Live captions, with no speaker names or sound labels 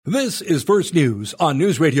This is First News on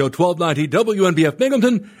News Radio 1290 WNBF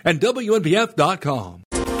Binghamton and WNBF.com.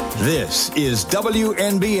 This is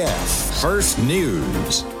WNBF First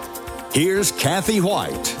News. Here's Kathy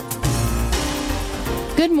Whyte.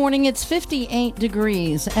 Good morning. It's 58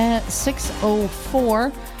 degrees at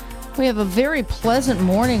 6:04. We have a very pleasant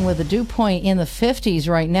morning with a dew point in the 50s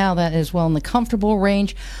right now. That is well in the comfortable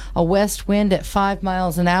range. A west wind at 5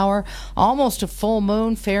 miles an hour. Almost a full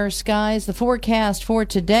moon, fair skies. The forecast for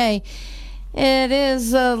today, it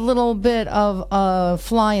is a little bit of a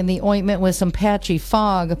fly in the ointment with some patchy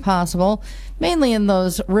fog possible, mainly in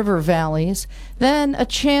those river valleys. Then a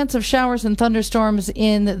chance of showers and thunderstorms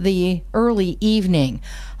in the early evening.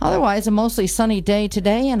 Otherwise, a mostly sunny day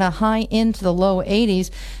today and a high into the low 80s.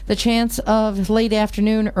 The chance of late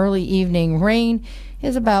afternoon, early evening rain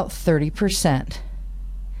is about 30%.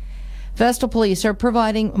 Vestal police are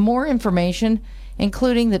providing more information,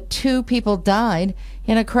 including that 2 people died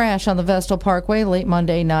in a crash on the Vestal Parkway late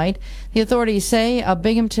Monday night. The authorities say a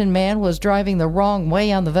Binghamton man was driving the wrong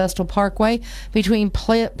way on the Vestal Parkway between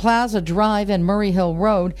Plaza Drive and Murray Hill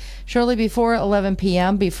Road shortly before 11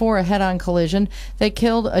 p.m. before a head-on collision that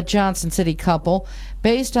killed a Johnson City couple.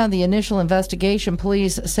 Based on the initial investigation,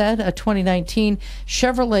 police said a 2019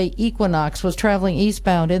 Chevrolet Equinox was traveling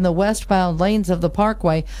eastbound in the westbound lanes of the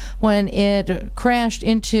Parkway when it crashed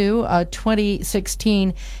into a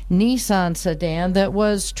 2016 Nissan sedan that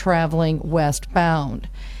was traveling westbound.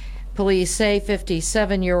 Police say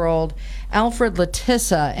 57-year-old Alfred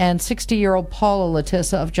Letissa and 60-year-old Paula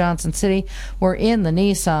Letissa of Johnson City were in the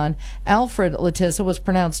Nissan. Alfred Letissa was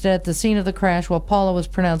pronounced dead at the scene of the crash, while Paula was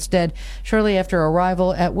pronounced dead shortly after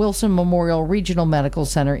arrival at Wilson Memorial Regional Medical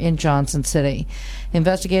Center in Johnson City.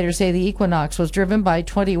 Investigators say the Equinox was driven by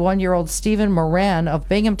 21-year-old Stephen Moran of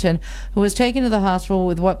Binghamton, who was taken to the hospital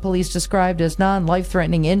with what police described as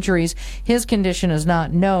non-life-threatening injuries. His condition is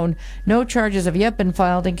not known. No charges have yet been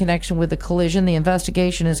filed in connection with the collision. The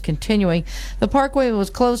investigation is continuing. The Parkway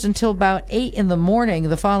was closed until about 8 in the morning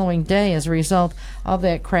the following day as a result of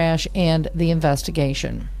that crash and the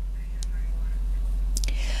investigation.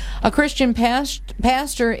 A Christian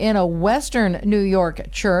pastor in a western New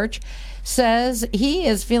York church says he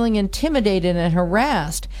is feeling intimidated and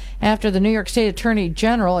harassed after the New York State Attorney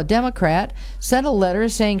General, a Democrat, sent a letter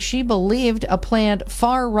saying she believed a planned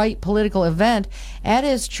far-right political event at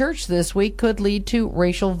his church this week could lead to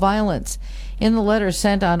racial violence. In the letter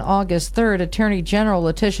sent on August 3rd, Attorney General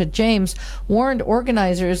Letitia James warned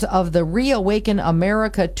organizers of the Reawaken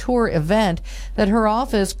America Tour event that her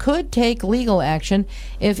office could take legal action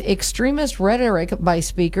if extremist rhetoric by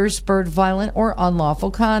speakers spurred violent or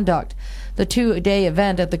unlawful conduct. The 2-day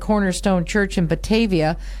event at the Cornerstone Church in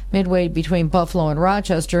Batavia, midway between Buffalo and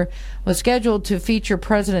Rochester, was scheduled to feature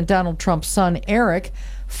President Donald Trump's son, Eric,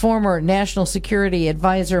 former National Security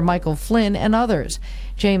Advisor Michael Flynn, and others.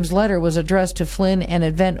 James' letter was addressed to Flynn and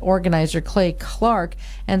event organizer Clay Clark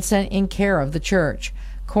and sent in care of the church.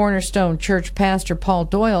 Cornerstone Church pastor Paul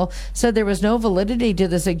Doyle said there was no validity to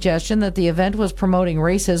the suggestion that the event was promoting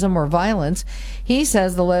racism or violence. He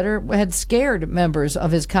says the letter had scared members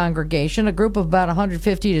of his congregation, a group of about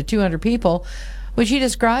 150 to 200 people, which he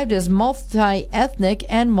described as multi-ethnic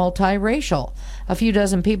and multiracial. A few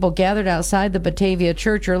dozen people gathered outside the Batavia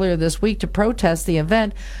Church earlier this week to protest the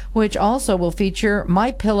event, which also will feature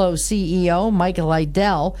MyPillow CEO Mike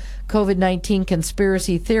Lydell, COVID-19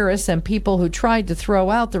 conspiracy theorists, and people who tried to throw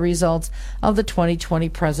out the results of the 2020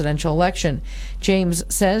 presidential election. James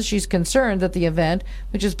says she's concerned that the event,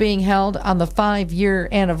 which is being held on the 5-year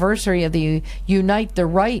anniversary of the Unite the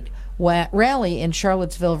Right rally in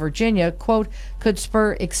Charlottesville, Virginia, quote, could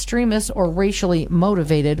spur extremist or racially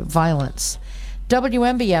motivated violence.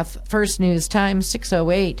 WNBF First News Time,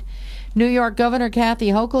 6:08. New York Governor Kathy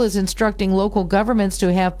Hochul is instructing local governments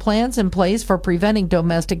to have plans in place for preventing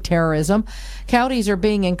domestic terrorism. Counties are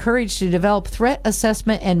being encouraged to develop threat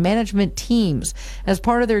assessment and management teams as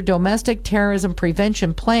part of their domestic terrorism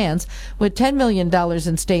prevention plans, with $10 million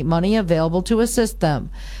in state money available to assist them.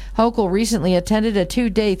 Hochul recently attended a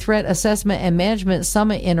 2-day threat assessment and management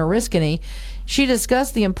summit in Oriskany. She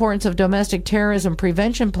discussed the importance of domestic terrorism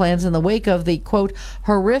prevention plans in the wake of the, quote,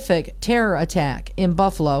 horrific terror attack in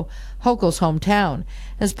Buffalo, Hochul's hometown.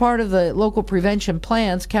 As part of the local prevention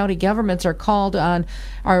plans, county governments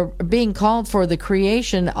are being called for the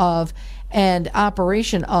creation of and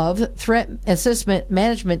operation of threat assessment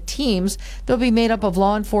management teams. They'll be made up of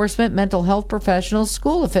law enforcement, mental health professionals,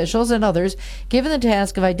 school officials, and others, given the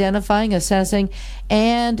task of identifying, assessing,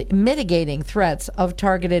 and mitigating threats of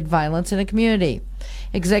targeted violence in a community.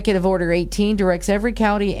 Executive Order 18 directs every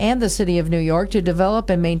county and the city of New York to develop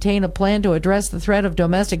and maintain a plan to address the threat of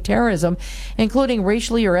domestic terrorism, including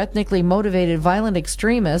racially or ethnically motivated violent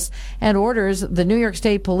extremists, and orders the New York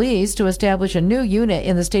State Police to establish a new unit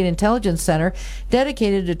in the State Intelligence Center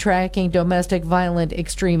dedicated to tracking domestic violent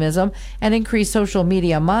extremism and increase social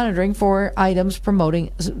media monitoring for items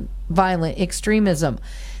promoting violent extremism.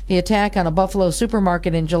 The attack on a Buffalo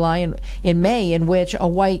supermarket in May, in which a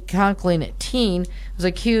white Conklin teen was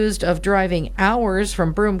accused of driving hours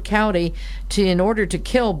from Broome County in order to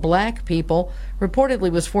kill black people,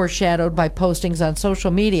 reportedly was foreshadowed by postings on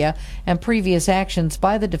social media and previous actions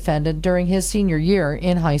by the defendant during his senior year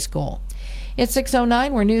in high school. It's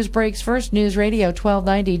 6:09, where news breaks first. News Radio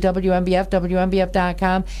 1290 WNBF,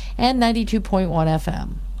 WNBF.com, and 92.1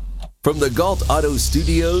 FM. From the Galt Auto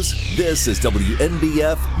Studios, this is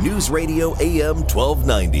WNBF News Radio AM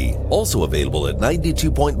 1290. Also available at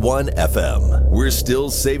 92.1 FM. We're still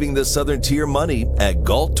saving the Southern Tier money at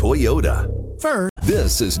Galt Toyota.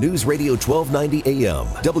 This is News Radio 1290 AM,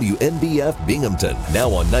 WNBF Binghamton. Now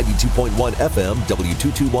on 92.1 FM,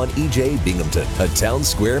 W221 EJ Binghamton, a Town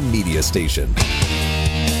Square media station.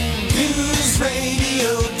 News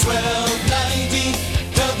Radio 1290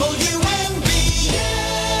 WNBF.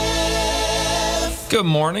 Good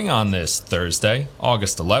morning on this Thursday,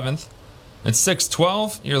 August 11th. It's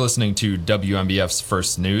 6:12. You're listening to WNBF's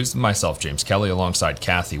First News. Myself, James Kelly, alongside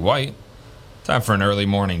Kathy Whyte. Time for an early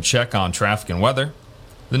morning check on traffic and weather.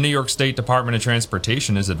 The New York State Department of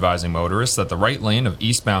Transportation is advising motorists that the right lane of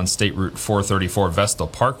eastbound State Route 434 Vestal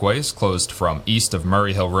Parkway is closed from east of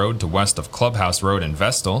Murray Hill Road to west of Clubhouse Road in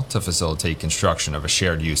Vestal to facilitate construction of a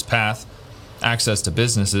shared-use path. Access to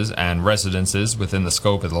businesses and residences within the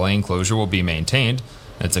scope of the lane closure will be maintained.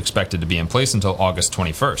 It's expected to be in place until August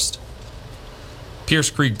 21st. Pierce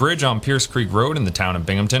Creek Bridge on Pierce Creek Road in the town of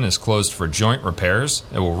Binghamton is closed for joint repairs.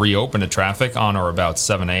 It will reopen to traffic on or about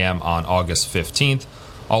 7 a.m. on August 15th.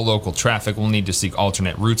 All local traffic will need to seek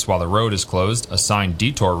alternate routes while the road is closed. A signed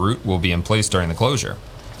detour route will be in place during the closure.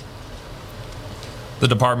 The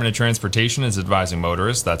Department of Transportation is advising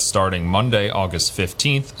motorists that starting Monday, August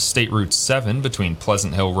 15th, State Route 7 between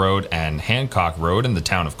Pleasant Hill Road and Hancock Road in the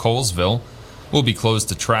town of Colesville will be closed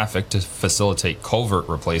to traffic to facilitate culvert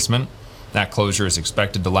replacement. That closure is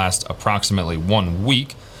expected to last approximately 1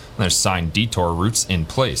 week, and there's signed detour routes in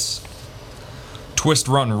place. Twist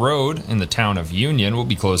Run Road in the town of Union will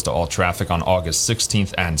be closed to all traffic on August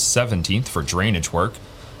 16th and 17th for drainage work.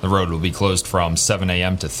 The road will be closed from 7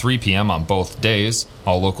 a.m. to 3 p.m. on both days.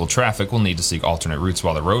 All local traffic will need to seek alternate routes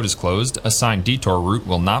while the road is closed. A signed detour route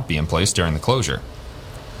will not be in place during the closure.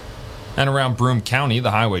 And around Broome County, the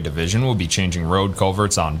Highway Division will be changing road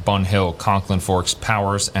culverts on Bun Hill, Conklin Forks,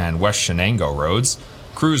 Powers, and West Shenango roads.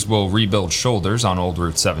 Crews will rebuild shoulders on Old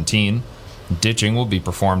Route 17. Ditching will be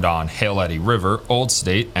performed on Hale Eddy River, Old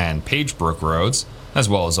State, and Pagebrook roads, as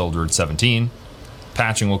well as Old Route 17.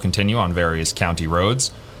 Patching will continue on various county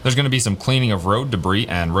roads. There's going to be some cleaning of road debris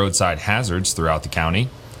and roadside hazards throughout the county.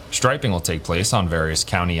 Striping will take place on various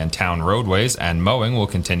county and town roadways, and mowing will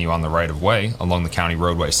continue on the right-of-way along the county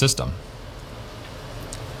roadway system.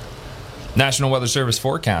 National Weather Service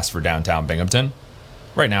forecast for downtown Binghamton.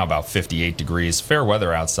 Right now about 58 degrees, fair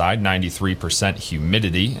weather outside, 93%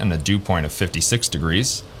 humidity, and a dew point of 56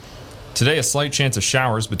 degrees. Today a slight chance of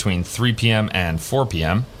showers between 3 p.m. and 4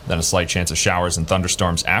 p.m., then a slight chance of showers and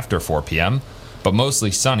thunderstorms after 4 p.m., but mostly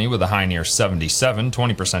sunny with a high near 77,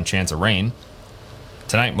 20% chance of rain.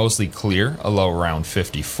 Tonight, mostly clear, a low around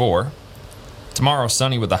 54. Tomorrow,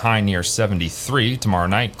 sunny with a high near 73. Tomorrow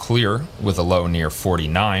night, clear with a low near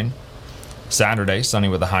 49. Saturday, sunny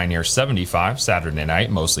with a high near 75. Saturday night,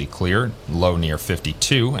 mostly clear, low near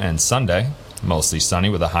 52. And Sunday, mostly sunny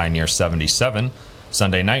with a high near 77.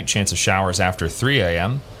 Sunday night, chance of showers after 3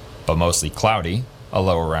 a.m., but mostly cloudy, a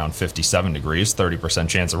low around 57 degrees, 30%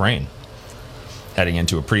 chance of rain. Heading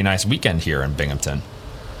into a pretty nice weekend here in Binghamton.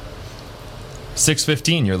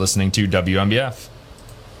 6:15, you're listening to WNBF.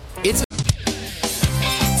 It's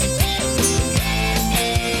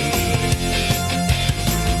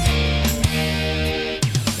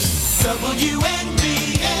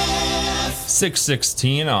WNBF.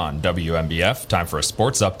 6:16 on WNBF. Time for a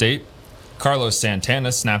sports update. Carlos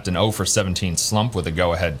Santana snapped an 0-for-17 slump with a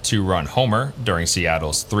go-ahead 2-run homer during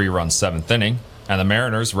Seattle's 3-run 7th inning, and the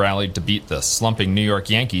Mariners rallied to beat the slumping New York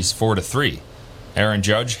Yankees 4-3. Aaron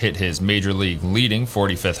Judge hit his major league leading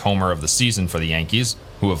 45th homer of the season for the Yankees,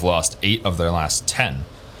 who have lost 8 of their last 10.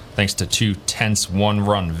 Thanks to 2 tense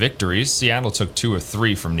 1-run victories, Seattle took 2 of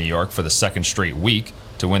 3 from New York for the second straight week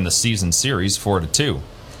to win the season series 4-2.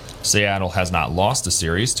 Seattle has not lost a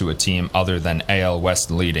series to a team other than AL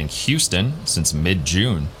West leading Houston since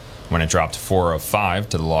mid-June, when it dropped 4 of 5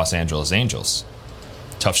 to the Los Angeles Angels.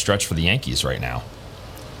 Tough stretch for the Yankees right now.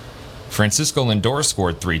 Francisco Lindor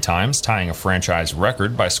scored 3 times, tying a franchise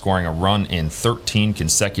record by scoring a run in 13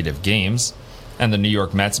 consecutive games, and the New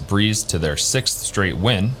York Mets breezed to their 6th straight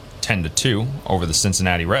win, 10-2, over the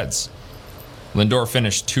Cincinnati Reds. Lindor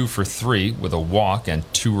finished 2 for 3 with a walk and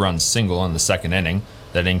 2-run single in the second inning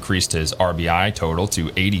that increased his RBI total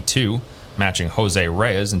to 82, matching Jose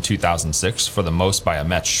Reyes in 2006 for the most by a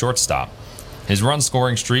Mets shortstop. His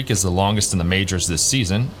run-scoring streak is the longest in the majors this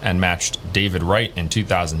season and matched David Wright in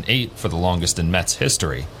 2008 for the longest in Mets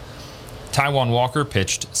history. Taijuan Walker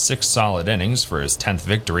pitched 6 solid innings for his 10th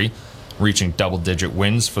victory, reaching double-digit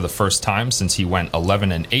wins for the first time since he went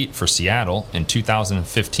 11-8 for Seattle in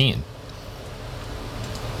 2015.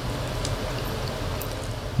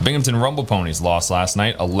 Binghamton Rumble Ponies lost last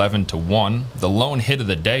night 11-1. The lone hit of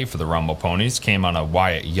the day for the Rumble Ponies came on a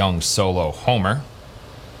Wyatt Young solo homer.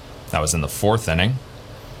 That was in the 4th inning.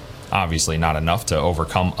 Obviously not enough to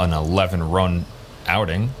overcome an 11-run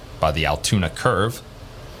outing by the Altoona Curve.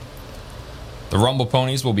 The Rumble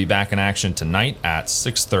Ponies will be back in action tonight at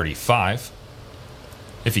 6:35.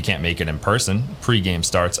 If you can't make it in person, pregame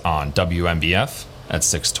starts on WNBF at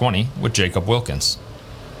 6:20 with Jacob Wilkins.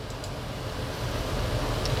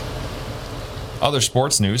 Other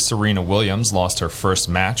sports news, Serena Williams lost her first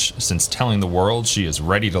match since telling the world she is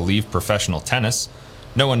ready to leave professional tennis.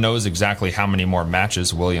 No one knows exactly how many more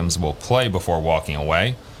matches Williams will play before walking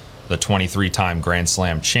away. The 23-time Grand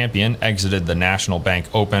Slam champion exited the National Bank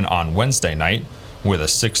Open on Wednesday night with a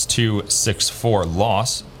 6-2, 6-4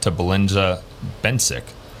 loss to Belinda Bencic.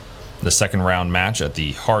 The second-round match at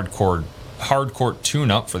the hardcourt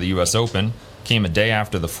tune-up for the U.S. Open came a day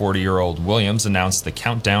after the 40-year-old Williams announced the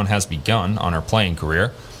countdown has begun on her playing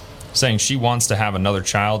career, saying she wants to have another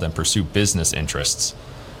child and pursue business interests.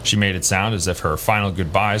 She made it sound as if her final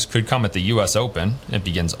goodbyes could come at the U.S. Open. It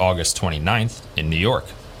begins August 29th in New York.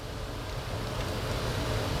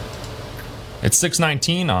 It's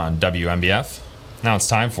 6:19 on WNBF. Now it's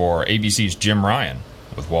time for ABC's Jim Ryan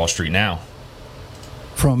with Wall Street Now.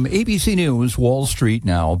 From ABC News, Wall Street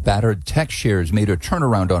Now, battered tech shares made a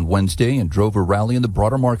turnaround on Wednesday and drove a rally in the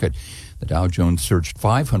broader market. The Dow Jones surged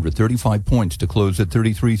 535 points to close at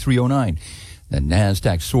 33,309. The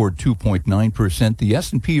NASDAQ soared 2.9%. The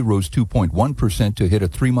S&P rose 2.1% to hit a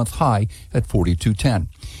 3-month high at 42.10.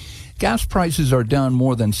 Gas prices are down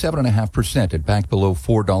more than 7.5% and back below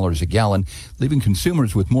 $4 a gallon, leaving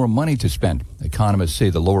consumers with more money to spend. Economists say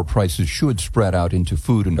the lower prices should spread out into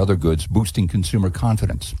food and other goods, boosting consumer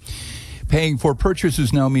confidence. Paying for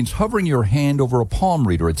purchases now means hovering your hand over a palm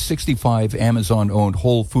reader at 65 Amazon-owned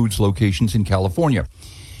Whole Foods locations in California.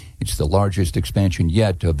 It's the largest expansion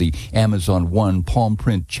yet of the Amazon One palm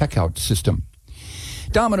print checkout system.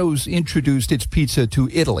 Domino's introduced its pizza to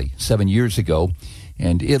Italy 7 years ago,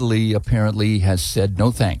 and Italy apparently has said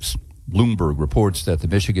no thanks. Bloomberg reports that the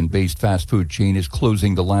Michigan-based fast food chain is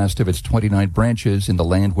closing the last of its 29 branches in the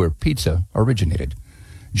land where pizza originated.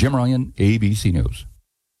 Jim Ryan, ABC News.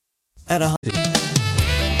 News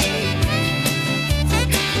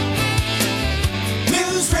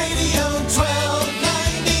Radio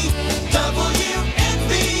 1290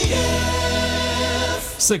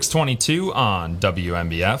 WNBF. 6:22 on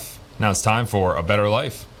WNBF. Now it's time for A Better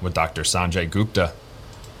Life with Dr. Sanjay Gupta.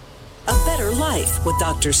 A Better Life with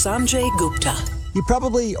Dr. Sanjay Gupta. You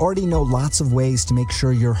probably already know lots of ways to make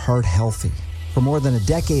sure your heart healthy. For more than a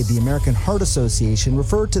decade, the American Heart Association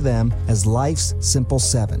referred to them as Life's Simple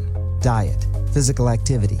 7. Diet, physical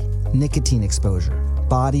activity, nicotine exposure,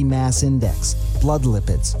 body mass index, blood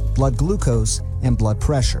lipids, blood glucose, and blood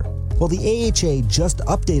pressure. Well, the AHA just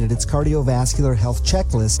updated its cardiovascular health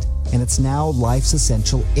checklist, and it's now Life's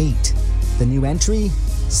Essential 8. The new entry?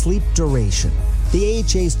 Sleep duration. The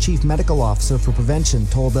AHA's chief medical officer for prevention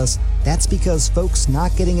told us that's because folks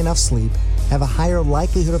not getting enough sleep have a higher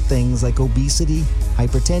likelihood of things like obesity,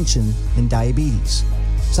 hypertension, and diabetes.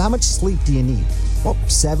 So how much sleep do you need? Well,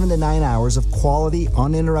 7 to 9 hours of quality,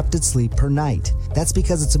 uninterrupted sleep per night. That's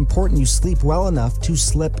because it's important you sleep well enough to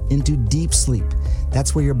slip into deep sleep.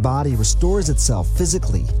 That's where your body restores itself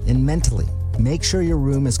physically and mentally. Make sure your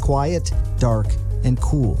room is quiet, dark, and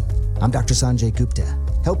cool. I'm Dr. Sanjay Gupta,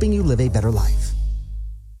 helping you live a better life.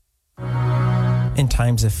 In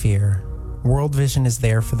times of fear, World Vision is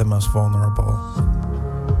there for the most vulnerable.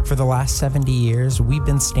 For the last 70 years, we've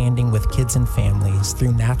been standing with kids and families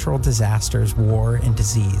through natural disasters, war, and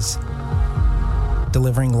disease,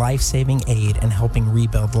 delivering life-saving aid and helping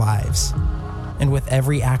rebuild lives. And with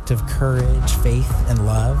every act of courage, faith, and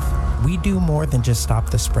love, We do more than just stop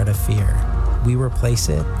the spread of fear. We replace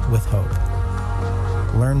it with hope.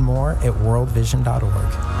 Learn more at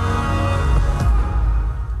worldvision.org.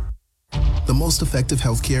 The most effective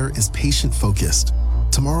healthcare is patient-focused.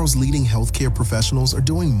 Tomorrow's leading healthcare professionals are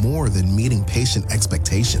doing more than meeting patient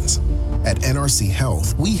expectations. At NRC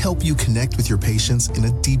Health, we help you connect with your patients in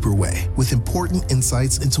a deeper way with important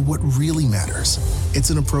insights into what really matters. It's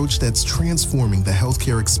an approach that's transforming the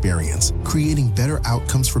healthcare experience, creating better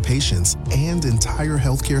outcomes for patients and entire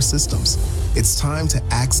healthcare systems. It's time to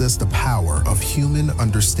access the power of human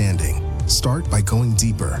understanding. Start by going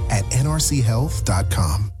deeper at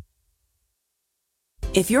nrchealth.com.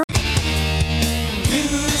 If you're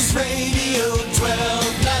News Radio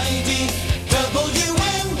 1290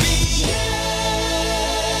 WNBF.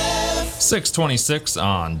 626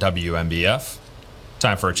 on WNBF.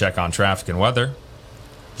 Time for a check on traffic and weather.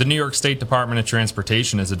 The New York State Department of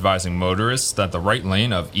Transportation is advising motorists that the right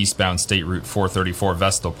lane of eastbound State Route 434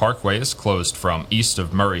 Vestal Parkway is closed from east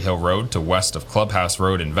of Murray Hill Road to west of Clubhouse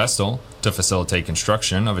Road in Vestal to facilitate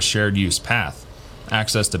construction of a shared-use path.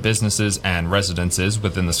 Access to businesses and residences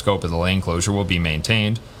within the scope of the lane closure will be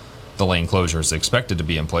maintained. The lane closure is expected to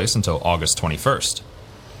be in place until August 21st.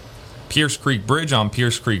 Pierce Creek Bridge on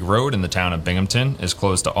Pierce Creek Road in the town of Binghamton is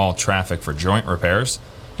closed to all traffic for joint repairs.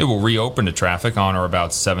 It will reopen to traffic on or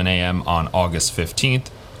about 7 a.m. on August 15th.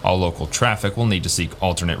 All local traffic will need to seek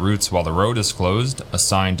alternate routes while the road is closed. A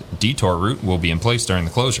signed detour route will be in place during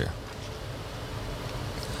the closure.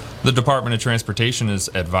 The Department of Transportation is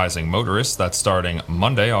advising motorists that starting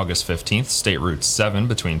Monday, August 15th, State Route 7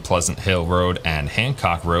 between Pleasant Hill Road and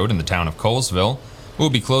Hancock Road in the town of Colesville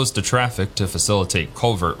will be closed to traffic to facilitate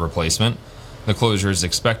culvert replacement. The closure is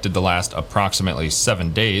expected to last approximately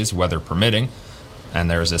 7 days, weather permitting, and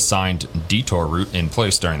there is a signed detour route in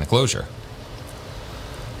place during the closure.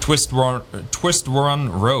 Twist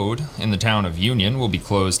Run Road in the town of Union will be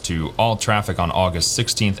closed to all traffic on August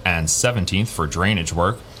 16th and 17th for drainage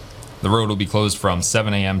work. The road will be closed from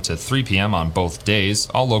 7 a.m. to 3 p.m. on both days.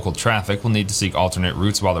 All local traffic will need to seek alternate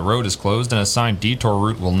routes while the road is closed, and a signed detour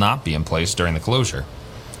route will not be in place during the closure.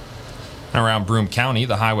 Around Broome County,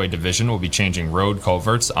 the Highway Division will be changing road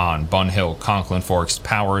culverts on Bun Hill, Conklin Forks,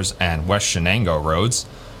 Powers, and West Shenango roads.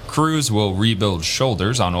 Crews will rebuild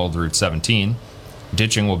shoulders on Old Route 17.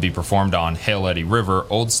 Ditching will be performed on Hale Eddy River,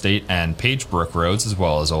 Old State, and Pagebrook roads, as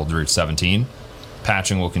well as Old Route 17.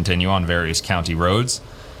 Patching will continue on various county roads.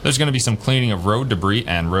 There's going to be some cleaning of road debris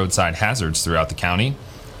and roadside hazards throughout the county.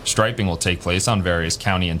 Striping will take place on various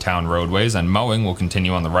county and town roadways, and mowing will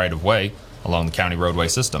continue on the right-of-way along the county roadway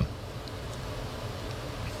system.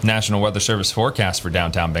 National Weather Service forecast for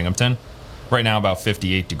downtown Binghamton. Right now about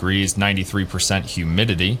 58 degrees, 93%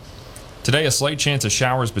 humidity. Today a slight chance of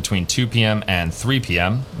showers between 2 p.m. and 3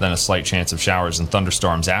 p.m., then a slight chance of showers and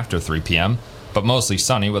thunderstorms after 3 p.m., but mostly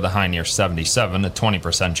sunny with a high near 77, a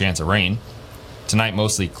 20% chance of rain. Tonight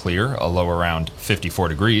mostly clear, a low around 54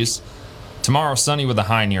 degrees. Tomorrow sunny with a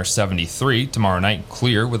high near 73. Tomorrow night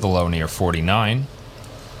clear with a low near 49.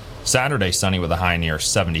 Saturday sunny with a high near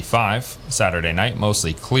 75. Saturday night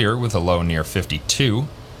mostly clear with a low near 52.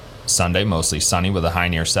 Sunday mostly sunny with a high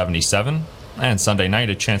near 77. And Sunday night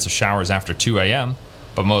a chance of showers after 2 a.m.,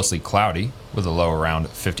 but mostly cloudy with a low around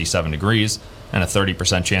 57 degrees and a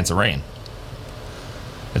 30% chance of rain.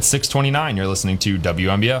 It's 6:29. You're listening to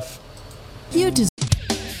WNBF. You deserve.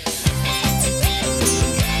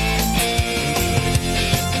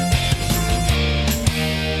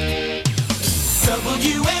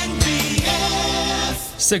 WNBF.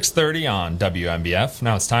 6:30 on WNBF.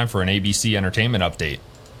 Now it's time for an ABC Entertainment update.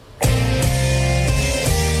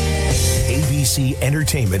 ABC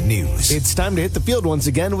Entertainment News. It's time to hit the field once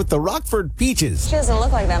again with the Rockford Peaches. She doesn't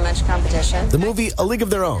look like that much competition. The movie A League of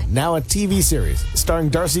Their Own, now a TV series, starring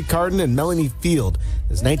Darcy Carden and Melanie Field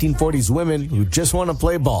as 1940s women who just want to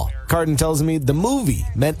play ball. Carden tells me the movie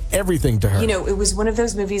meant everything to her. You know, it was one of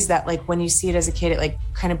those movies that, like, when you see it as a kid, it, like,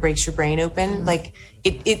 kind of breaks your brain open. Like,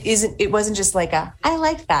 it wasn't just like a, I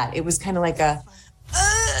like that. It was kind of like a,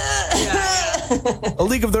 A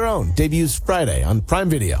League of Their Own debuts Friday on Prime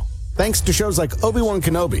Video. Thanks to shows like Obi-Wan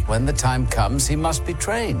Kenobi. When the time comes, he must be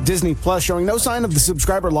trained. Disney Plus showing no sign of the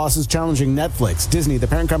subscriber losses challenging Netflix. Disney, the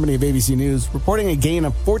parent company of ABC News, reporting a gain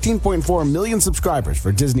of 14.4 million subscribers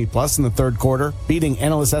for Disney Plus in the third quarter, beating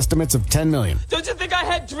analyst estimates of 10 million. Don't you think I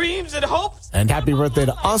had dreams and hopes? And happy birthday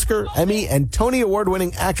to Oscar, Emmy, and Tony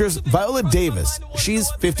Award-winning actress Viola Davis. She's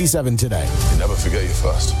 57 today. You never forget your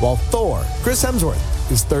first. While Thor, Chris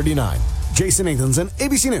Hemsworth, is 39. Jason Nathanson,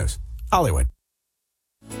 ABC News, Hollywood.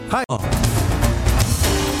 Hi.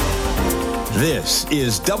 This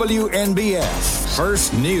is WNBF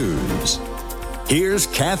First News. Here's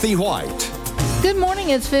Kathy Whyte. Good morning.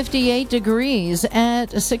 It's 58 degrees at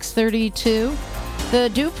 6:32. The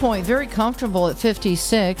dew point very comfortable at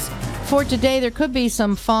 56. For today, there could be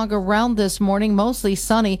some fog around this morning, mostly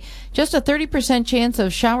sunny. Just a 30% chance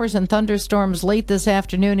of showers and thunderstorms late this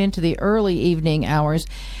afternoon into the early evening hours,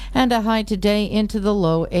 and a high today into the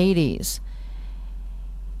low 80s.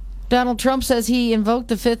 Donald Trump says he invoked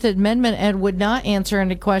the Fifth Amendment and would not answer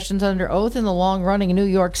any questions under oath in the long-running New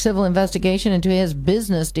York civil investigation into his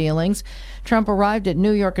business dealings. Trump arrived at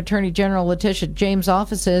New York Attorney General Letitia James'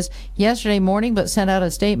 offices yesterday morning, but sent out a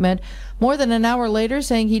statement more than an hour later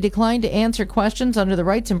saying he declined to answer questions under the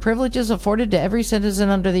rights and privileges afforded to every citizen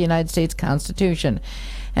under the United States Constitution.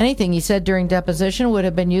 Anything he said during deposition would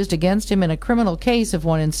have been used against him in a criminal case if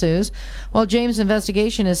one ensues. While James'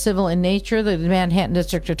 investigation is civil in nature, the Manhattan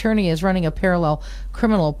District Attorney is running a parallel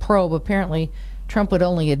criminal probe. Apparently, Trump would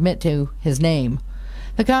only admit to his name.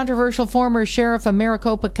 The controversial former sheriff of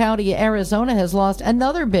Maricopa County, Arizona, has lost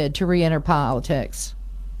another bid to re-enter politics.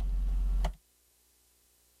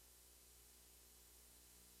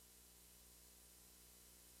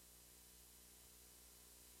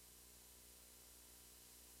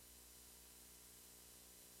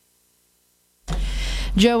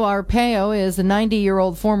 Joe Arpaio is the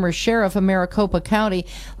 90-year-old former sheriff of Maricopa County,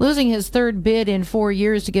 losing his third bid in 4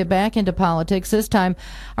 years to get back into politics. This time,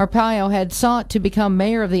 Arpaio had sought to become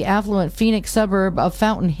mayor of the affluent Phoenix suburb of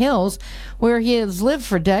Fountain Hills, where he has lived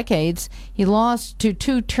for decades. He lost to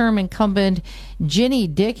two-term incumbent Ginny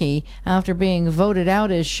Dickey after being voted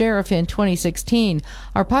out as sheriff in 2016.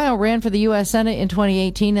 Arpaio ran for the U.S. Senate in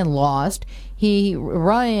 2018 and lost. He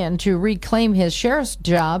ran to reclaim his sheriff's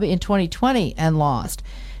job in 2020 and lost.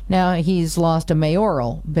 Now he's lost a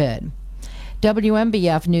mayoral bid.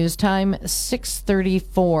 WMBF News Time,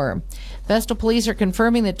 6:34. Vestal police are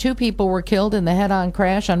confirming that 2 people were killed in the head-on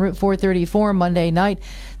crash on Route 434 Monday night.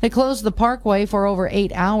 They closed the Parkway for over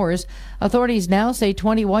 8 hours. Authorities now say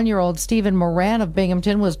 21-year-old Stephen Moran of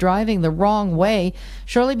Binghamton was driving the wrong way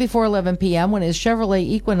shortly before 11 p.m. when his Chevrolet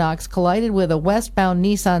Equinox collided with a westbound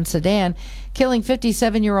Nissan sedan, killing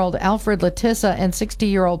 57-year-old Alfred Letissa and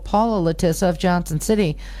 60-year-old Paula Letissa of Johnson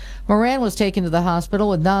City. Moran was taken to the hospital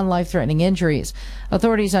with non-life-threatening injuries.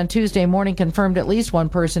 Authorities on Tuesday morning confirmed at least 1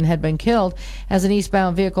 person had been killed as an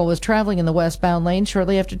eastbound vehicle was traveling in the westbound lane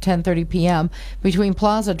shortly after 10:30 p.m. between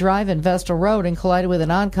Plaza Drive and Vestal Road and collided with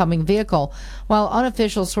an oncoming vehicle. While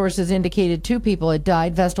unofficial sources indicated 2 people had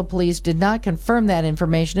died, Vestal police did not confirm that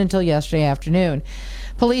information until yesterday afternoon.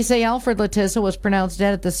 Police say Alfred Letissa was pronounced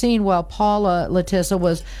dead at the scene, while Paula Letissa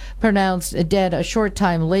was pronounced dead a short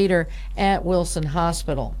time later at Wilson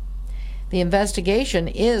Hospital. The investigation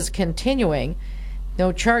is continuing.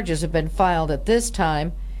 No charges have been filed at this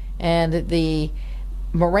time, and the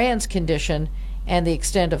Moran's condition and the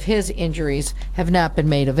extent of his injuries have not been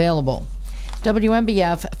made available.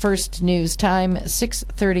 WMBF First News Time,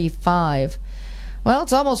 6:35. Well,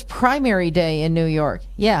 it's almost primary day in New York.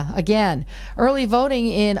 Yeah, again. Early voting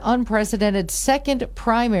in unprecedented second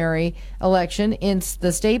primary election in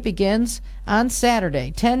the state begins on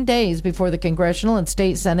Saturday, 10 days before the congressional and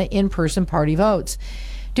state Senate in-person party votes.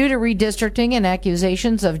 Due to redistricting and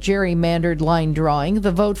accusations of gerrymandered line drawing,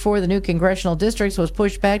 the vote for the new congressional districts was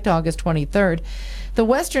pushed back to August 23rd. The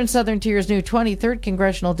Western Southern Tier's new 23rd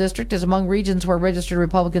congressional district is among regions where registered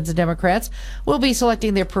Republicans and Democrats will be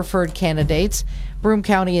selecting their preferred candidates. Broome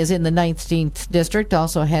County is in the 19th district,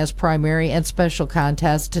 also has primary and special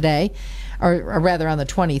contests today, or rather on the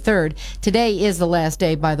 23rd. Today is the last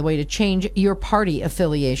day, by the way, to change your party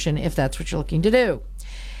affiliation if that's what you're looking to do.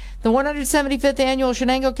 The 175th Annual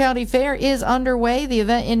Shenango County Fair is underway. The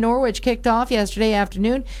event in Norwich kicked off yesterday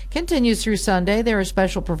afternoon, continues through Sunday. There are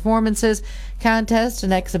special performances, contests,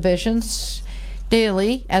 and exhibitions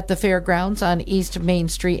daily at the fairgrounds on East Main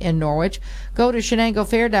Street in Norwich. Go to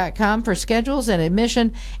shenangofair.com for schedules and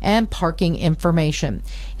admission and parking information.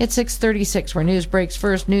 It's 6:36 where news breaks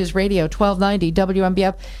first. News Radio 1290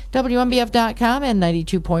 WMBF, WMBF.com, and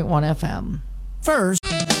 92.1 FM. First.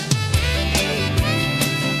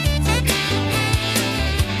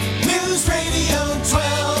 News Radio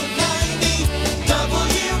 1290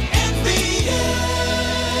 WMBF.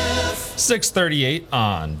 6:38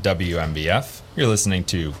 on WMBF. You're listening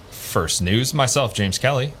to First News. Myself, James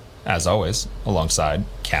Kelly, as always, alongside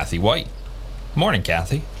Kathy Whyte. Morning,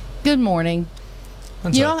 Kathy. Good morning.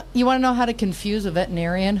 What's You up? want to know how to confuse a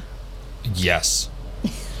veterinarian? Yes.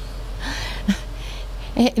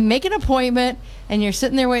 Make an appointment, and you're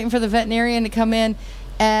sitting there waiting for the veterinarian to come in,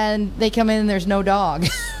 and they come in and there's no dog.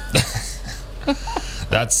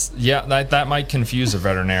 That might confuse a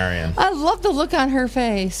veterinarian. I love the look on her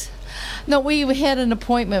face. No, we had an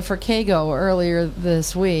appointment for Kago earlier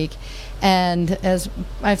this week, and as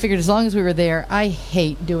I figured, as long as we were there, I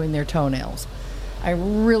hate doing their toenails. I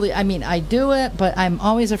do it, but I'm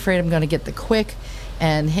always afraid I'm going to get the quick,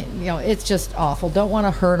 and it's just awful. Don't want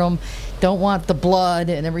to hurt them. Don't want the blood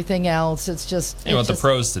and everything else. It's just you want the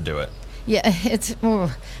pros to do it. Yeah,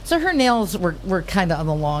 so her nails were kind of on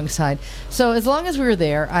the long side. So as long as we were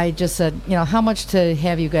there, I just said, how much to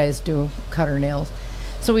have you guys cut her nails.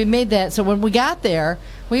 So we made that. So when we got there,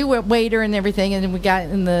 we weighed her and everything, and then we got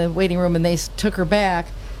in the waiting room, and they took her back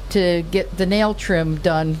to get the nail trim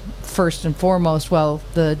done first and foremost while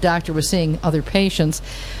the doctor was seeing other patients.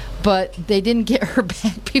 But they didn't get her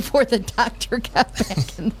back before the doctor got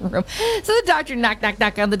back in the room. So the doctor knock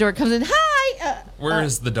on the door, comes in, hi! Where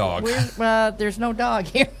is the dog? There's no dog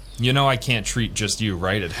here. I can't treat just you,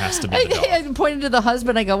 right? It has to be the dog. I pointed to the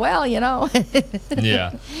husband. I go, well,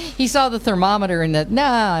 Yeah. He saw the thermometer and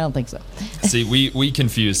I don't think so. See, we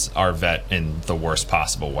confuse our vet in the worst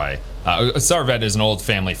possible way. Our vet is an old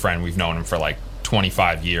family friend. We've known him for like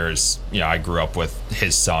 25 years. I grew up with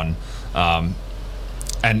his son.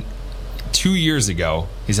 And 2 years ago,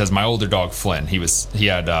 he says, my older dog, Flynn, he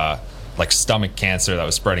had stomach cancer that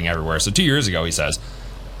was spreading everywhere. So 2 years ago, he says,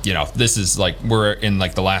 this is we're in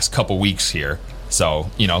the last couple weeks here.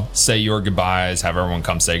 So, say your goodbyes, have everyone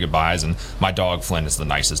come say goodbyes. And my dog, Flynn, is the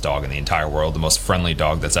nicest dog in the entire world, the most friendly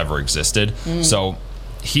dog that's ever existed. So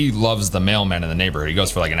he loves the mailmen in the neighborhood. He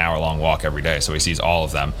goes for an hour-long walk every day, so he sees all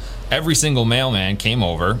of them. Every single mailman came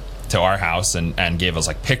over to our house and gave us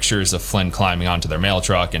pictures of Flynn climbing onto their mail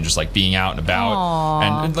truck and just being out and about.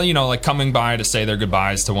 Aww. And coming by to say their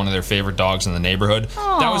goodbyes to one of their favorite dogs in the neighborhood.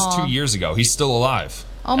 Aww. That was 2 years ago. He's still alive.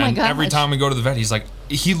 Oh my gosh. Every time we go to the vet, he's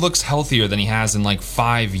he looks healthier than he has in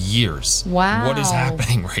 5 years. Wow. What is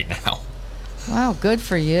happening right now? Wow, good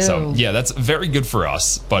for you. So yeah, that's very good for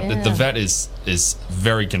us, but the vet is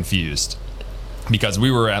very confused because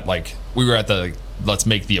we were at the let's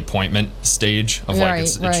make the appointment stage of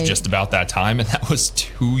it's just about that time, and that was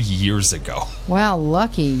 2 years ago. Wow,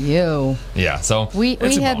 lucky you. Yeah, so we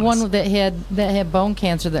had one that had bone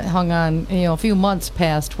cancer that hung on a few months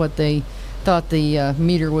past what they thought the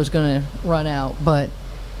meter was going to run out, but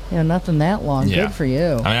nothing that long. Yeah. Good for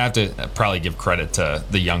you. I have to probably give credit to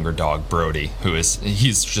the younger dog, Brody,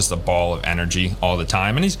 he's just a ball of energy all the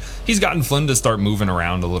time. And he's gotten Flynn to start moving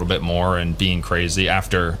around a little bit more and being crazy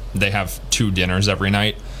after they have 2 dinners every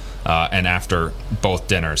night. And after both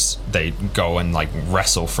dinners, they go and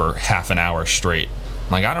wrestle for half an hour straight.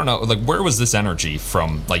 I don't know, where was this energy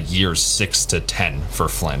from years 6 to 10 for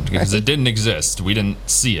Flynn? Because it didn't exist. We didn't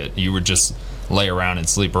see it. You would just lay around and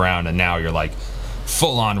sleep around, and now you're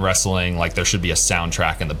full-on wrestling, there should be a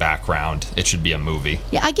soundtrack in the background. It should be a movie.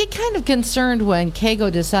 Yeah, I get kind of concerned when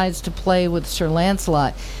Kago decides to play with Sir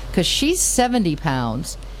Lancelot, because she's 70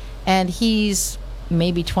 pounds, and he's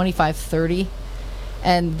maybe 25, 30,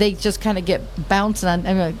 and they just kind of get bouncing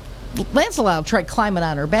on. Lancelot will try climbing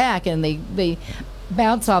on her back, and they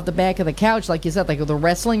bounce off the back of the couch, like you said, like the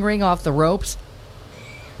wrestling ring off the ropes.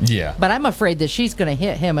 Yeah. But I'm afraid that she's going to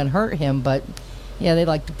hit him and hurt him, but... Yeah, they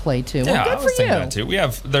like to play too. Yeah, well, good I was for thinking you.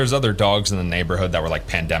 that too. There's other dogs in the neighborhood that were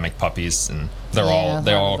pandemic puppies, and they're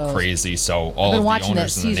all crazy. So all I've been of the watching that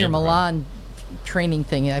owners in the Cesar neighborhood. Millan training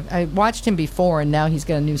thing. I watched him before, and now he's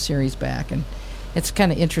got a new series back, and it's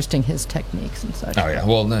kind of interesting, his techniques and such. Oh yeah,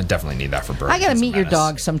 well, no, definitely need that for birds. I got to meet your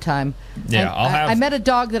dog sometime. Yeah, I met a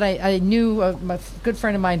dog that I knew my good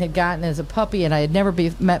friend of mine had gotten as a puppy, and I had never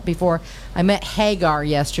met before. I met Hagar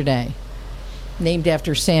yesterday, named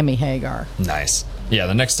after Sammy Hagar. Nice. Yeah,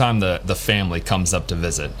 the next time the family comes up to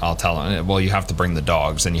visit, I'll tell them, well, you have to bring the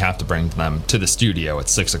dogs, and you have to bring them to the studio at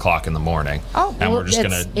 6 o'clock in the morning. Oh, and well, we're just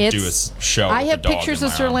going to do a show. I with have the dog pictures in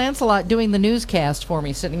of my Sir arm. Lancelot doing the newscast for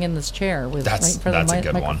me, sitting in this chair with right in front of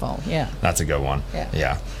the microphone. One. Yeah, that's a good one.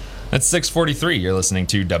 Yeah. That's 6:43. You're listening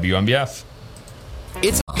to WMBF.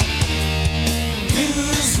 It's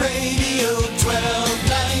News Radio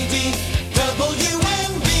 1290 WMBF.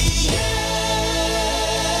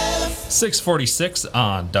 6:46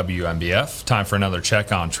 on WMBF. Time for another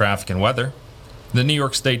check on traffic and weather. The New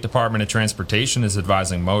York State Department of Transportation is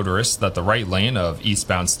advising motorists that the right lane of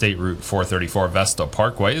eastbound State Route 434 Vestal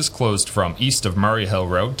Parkway is closed from east of Murray Hill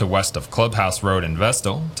Road to west of Clubhouse Road in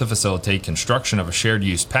Vestal to facilitate construction of a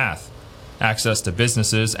shared-use path. Access to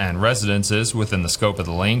businesses and residences within the scope of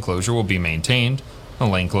the lane closure will be maintained. The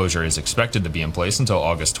lane closure is expected to be in place until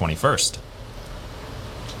August 21st.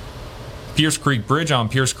 Pierce Creek Bridge on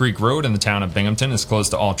Pierce Creek Road in the town of Binghamton is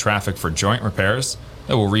closed to all traffic for joint repairs.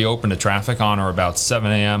 It will reopen to traffic on or about 7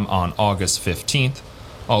 a.m. on August 15th.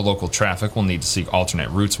 All local traffic will need to seek alternate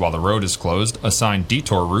routes while the road is closed. A signed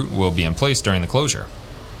detour route will be in place during the closure.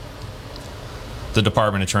 The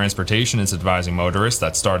Department of Transportation is advising motorists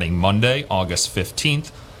that starting Monday, August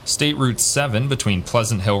 15th, State Route 7 between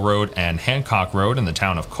Pleasant Hill Road and Hancock Road in the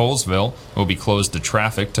town of Colesville will be closed to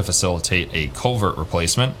traffic to facilitate a culvert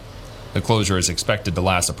replacement. The closure is expected to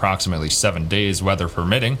last approximately 7 days, weather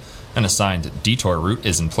permitting, and a signed detour route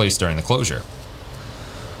is in place during the closure.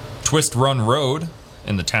 Twist Run Road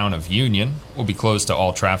in the town of Union will be closed to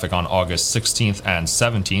all traffic on August 16th and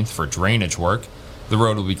 17th for drainage work. The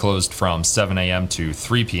road will be closed from 7 a.m. to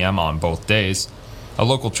 3 p.m. on both days. All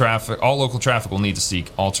local traffic will need to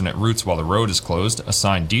seek alternate routes while the road is closed. A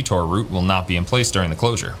signed detour route will not be in place during the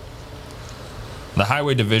closure. The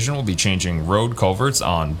Highway Division will be changing road culverts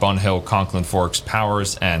on Bun Hill, Conklin Forks,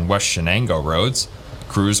 Powers, and West Shenango roads.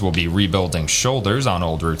 Crews will be rebuilding shoulders on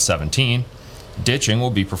Old Route 17. Ditching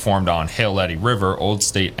will be performed on Hale Eddy River, Old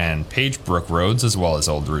State, and Pagebrook roads, as well as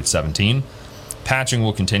Old Route 17. Patching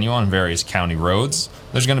will continue on various county roads.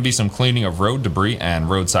 There's going to be some cleaning of road debris and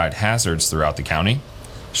roadside hazards throughout the county.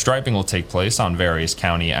 Striping will take place on various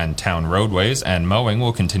county and town roadways, and mowing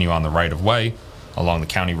will continue on the right-of-way along the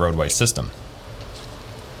county roadway system.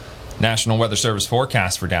 National Weather Service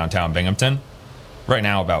forecast for downtown Binghamton. Right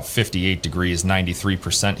now about 58 degrees,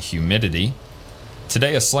 93% humidity.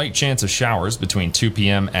 Today a slight chance of showers between 2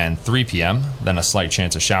 p.m. and 3 p.m., then a slight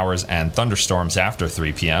chance of showers and thunderstorms after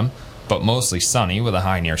 3 p.m., but mostly sunny with a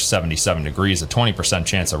high near 77 degrees, a 20%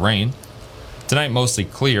 chance of rain. Tonight mostly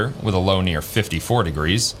clear with a low near 54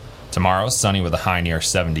 degrees. Tomorrow sunny with a high near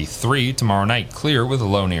 73. Tomorrow night clear with a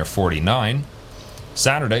low near 49.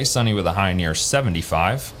 Saturday sunny with a high near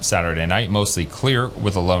 75. Saturday night mostly clear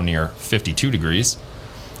with a low near 52 degrees.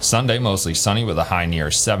 Sunday mostly sunny with a high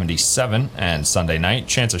near 77. And Sunday night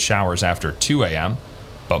chance of showers after 2 a.m.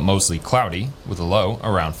 but mostly cloudy with a low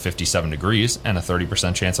around 57 degrees and a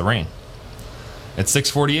 30% chance of rain. It's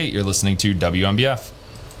 6:48. You're listening to WNBF.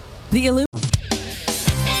 The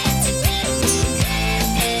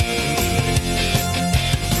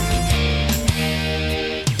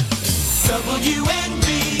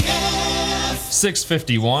WNBF.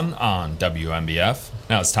 6:51 on WNBF.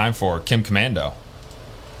 Now it's time for Kim Commando.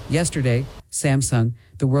 Yesterday, Samsung,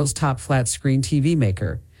 the world's top flat screen TV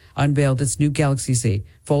maker, unveiled its new Galaxy Z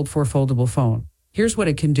Fold 4 foldable phone. Here's what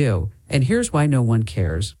it can do, and here's why no one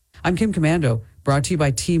cares. I'm Kim Commando, brought to you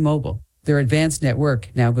by T-Mobile. Their advanced network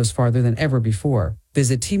now goes farther than ever before.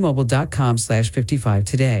 Visit T-Mobile.com/55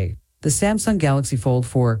 today. The Samsung Galaxy Fold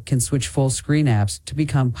 4 can switch full screen apps to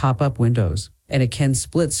become pop-up windows, and it can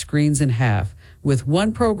split screens in half with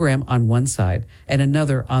one program on one side and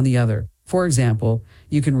another on the other. For example,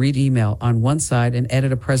 you can read email on one side and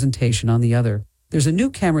edit a presentation on the other. There's a new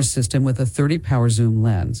camera system with a 30-power zoom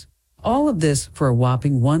lens. All of this for a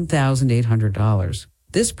whopping $1,800.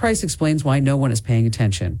 This price explains why no one is paying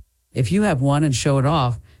attention. If you have one and show it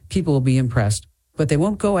off, people will be impressed. But they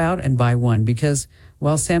won't go out and buy one because,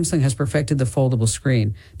 while Samsung has perfected the foldable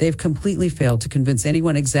screen, they've completely failed to convince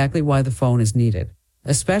anyone exactly why the phone is needed,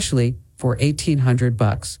 especially for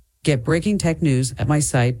 $1,800. Get breaking tech news at my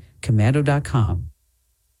site, commando.com.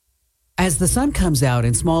 As the sun comes out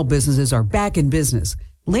and small businesses are back in business,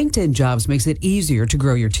 LinkedIn Jobs makes it easier to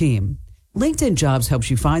grow your team. LinkedIn Jobs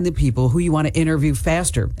helps you find the people who you want to interview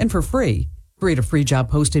faster and for free. Create a free job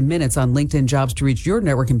post in minutes on LinkedIn Jobs to reach your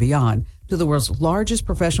network and beyond to the world's largest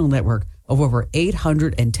professional network of over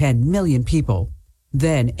 810 million people.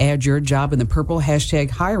 Then add your job in the purple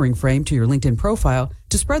hashtag hiring frame to your LinkedIn profile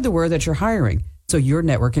to spread the word that you're hiring so your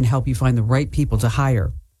network can help you find the right people to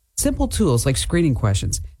hire. Simple tools like screening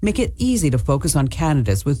questions make it easy to focus on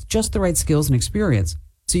candidates with just the right skills and experience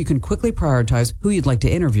so you can quickly prioritize who you'd like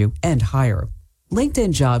to interview and hire.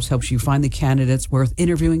 LinkedIn Jobs helps you find the candidates worth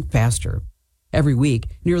interviewing faster. Every week,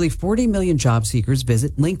 nearly 40 million job seekers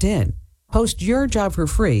visit LinkedIn. Post your job for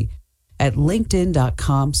free at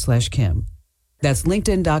linkedin.com/Kim. That's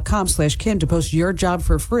linkedin.com/Kim to post your job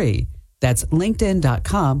for free. That's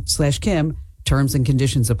linkedin.com/Kim. Terms and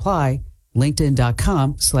conditions apply.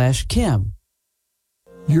 LinkedIn.com/Kim.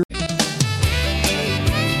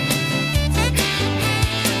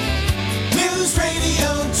 News Radio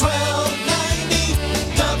 1290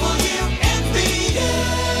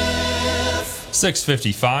 WNBF.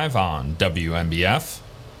 6:55 on WNBF.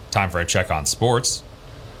 Time for a check on sports.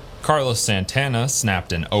 Carlos Santana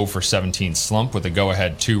snapped an 0-for-17 slump with a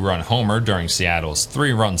go-ahead 2-run homer during Seattle's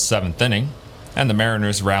 3-run 7th inning, and the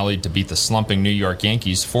Mariners rallied to beat the slumping New York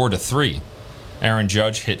Yankees 4-3. Aaron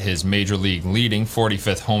Judge hit his Major League leading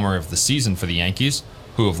 45th homer of the season for the Yankees,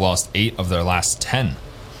 who have lost 8 of their last 10.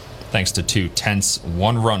 Thanks to 2 tense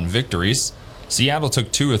 1-run victories, Seattle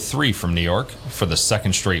took 2 of 3 from New York for the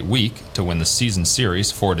second straight week to win the season series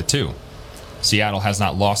 4-2. Seattle has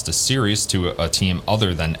not lost a series to a team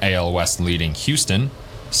other than AL West leading Houston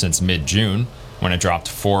since mid-June, when it dropped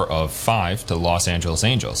 4 of 5 to the Los Angeles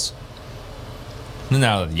Angels.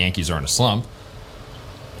 Now that the Yankees are in a slump,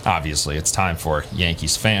 obviously it's time for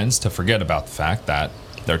Yankees fans to forget about the fact that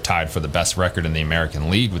they're tied for the best record in the American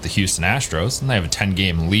League with the Houston Astros, and they have a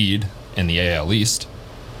 10-game lead in the AL East.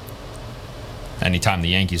 Anytime the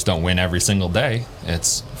Yankees don't win every single day,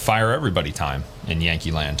 it's fire everybody time in Yankee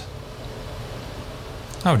land.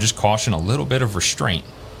 I would just caution a little bit of restraint.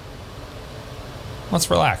 Let's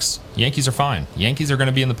relax. Yankees are fine. Yankees are going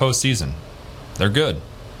to be in the postseason. They're good.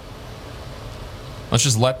 Let's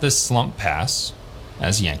just let this slump pass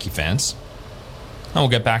as Yankee fans, and we'll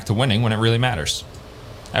get back to winning when it really matters.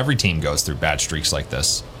 Every team goes through bad streaks like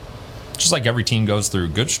this, just like every team goes through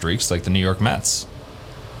good streaks like the New York Mets.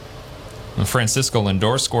 And Francisco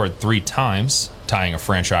Lindor scored 3 times, tying a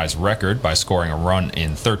franchise record by scoring a run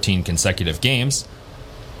in 13 consecutive games,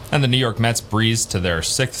 and the New York Mets breezed to their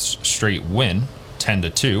 6th straight win,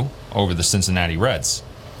 10-2, over the Cincinnati Reds.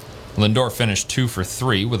 Lindor finished 2 for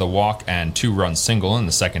 3 with a walk and 2-run single in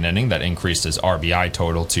the second inning that increased his RBI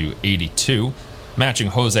total to 82, matching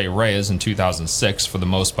Jose Reyes in 2006 for the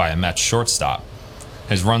most by a Mets shortstop.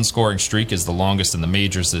 His run-scoring streak is the longest in the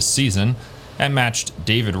majors this season, and matched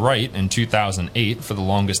David Wright in 2008 for the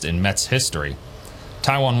longest in Mets history.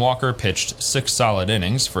 Taijuan Walker pitched 6 solid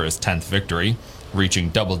innings for his 10th victory, reaching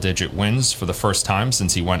double-digit wins for the first time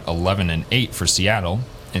since he went 11-8 for Seattle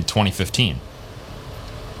in 2015.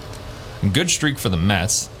 Good streak for the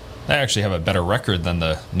Mets. They actually have a better record than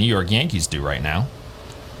the New York Yankees do right now.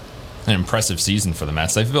 An impressive season for the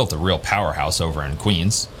Mets. They've built a real powerhouse over in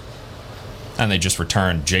Queens. And they just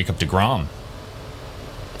returned Jacob deGrom.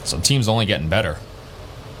 So the team's only getting better.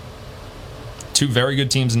 2 very good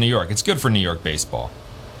teams in New York. It's good for New York baseball.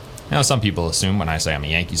 Now, some people assume when I say I'm a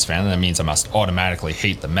Yankees fan, that means I must automatically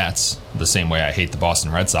hate the Mets the same way I hate the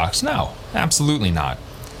Boston Red Sox. No, absolutely not.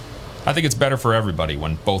 I think it's better for everybody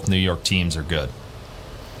when both New York teams are good.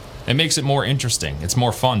 It makes it more interesting. It's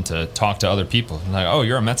more fun to talk to other people. Like, oh,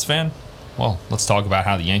 you're a Mets fan? Well, let's talk about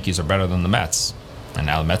how the Yankees are better than the Mets. And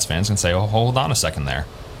now the Mets fans can say, oh, hold on a second there.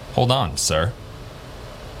 Hold on, sir.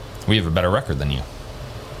 We have a better record than you.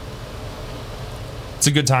 It's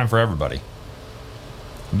a good time for everybody.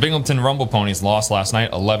 Binghamton Rumble Ponies lost last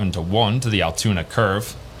night 11-1 to the Altoona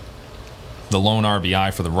Curve. The lone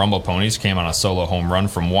RBI for the Rumble Ponies came on a solo home run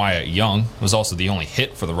from Wyatt Young. It was also the only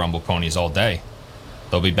hit for the Rumble Ponies all day.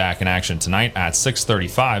 They'll be back in action tonight at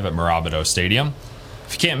 6:35 at Mirabito Stadium.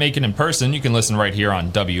 If you can't make it in person, you can listen right here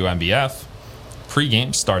on WMBF.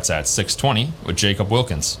 Pre-game starts at 6:20 with Jacob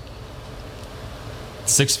Wilkins.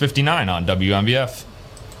 6:59 on WMBF.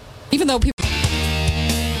 Even though people...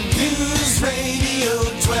 News Radio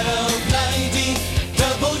 1290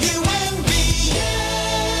 WMBF.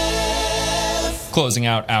 Closing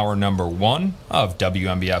out hour number 1 of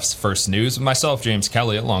WMBF's First News with myself, James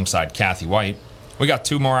Kelly, alongside Kathy Whyte. We got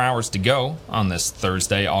 2 more hours to go on this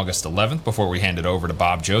Thursday, August 11th, before we hand it over to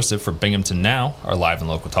Bob Joseph for Binghamton Now, our live and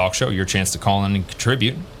local talk show. Your chance to call in and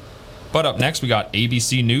contribute. But up next, we got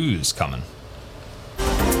ABC News coming.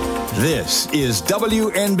 This is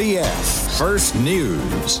WNBF First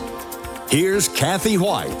News. Here's Kathy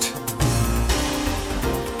Whyte.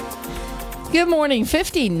 Good morning.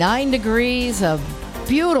 59 degrees, a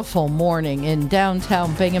beautiful morning in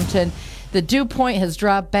downtown Binghamton. The dew point has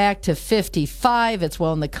dropped back to 55. It's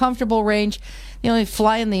well in the comfortable range. The only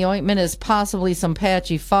fly in the ointment is possibly some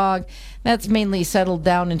patchy fog. That's mainly settled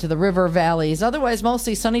down into the river valleys. Otherwise,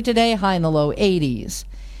 mostly sunny today, high in the low 80s.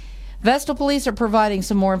 Vestal police are providing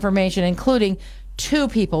some more information, including 2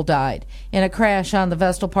 people died in a crash on the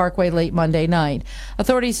Vestal Parkway late Monday night.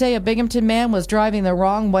 Authorities say a Binghamton man was driving the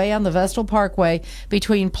wrong way on the Vestal Parkway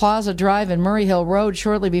between Plaza Drive and Murray Hill Road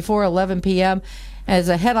shortly before 11 p.m. as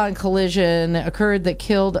a head-on collision occurred that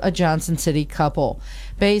killed a Johnson City couple.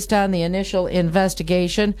 Based on the initial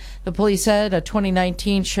investigation, the police said a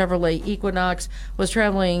 2019 Chevrolet Equinox was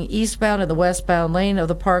traveling eastbound in the westbound lane of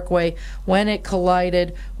the Parkway when it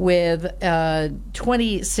collided with a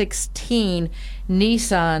 2016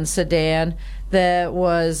 Nissan sedan that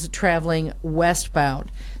was traveling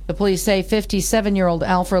westbound. The police say 57-year-old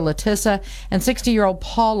Alfred Letissa and 60-year-old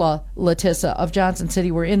Paula Letissa of Johnson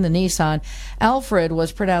City were in the Nissan. Alfred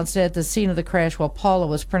was pronounced dead at the scene of the crash, while Paula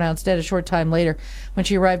was pronounced dead a short time later when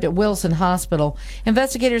she arrived at Wilson Hospital.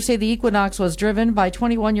 Investigators say the Equinox was driven by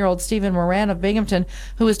 21-year-old Stephen Moran of Binghamton,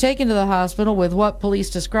 who was taken to the hospital with what police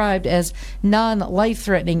described as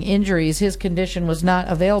non-life-threatening injuries. His condition was not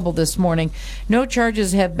available this morning. No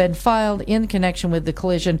charges have been filed in connection with the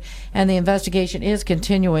collision, and the investigation is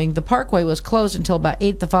continuing. The Parkway was closed until about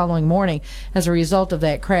 8 the following morning as a result of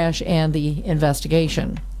that crash and the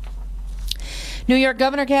investigation. New York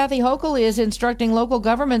Governor Kathy Hochul is instructing local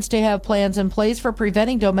governments to have plans in place for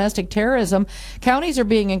preventing domestic terrorism. Counties are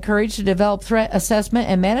being encouraged to develop threat assessment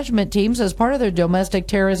and management teams as part of their domestic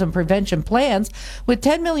terrorism prevention plans, with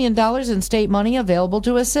 $10 million in state money available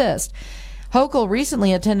to assist. Hochul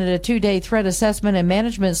recently attended a 2-day threat assessment and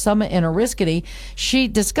management summit in Oriskany. She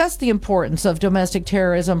discussed the importance of domestic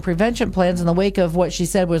terrorism prevention plans in the wake of what she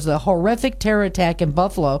said was the horrific terror attack in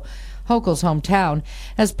Buffalo, Hochul's hometown.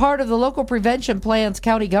 As part of the local prevention plans,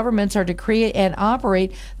 county governments are to create and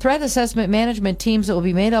operate threat assessment management teams that will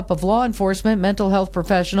be made up of law enforcement, mental health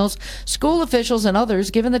professionals, school officials, and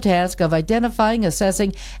others given the task of identifying,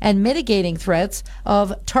 assessing, and mitigating threats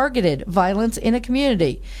of targeted violence in a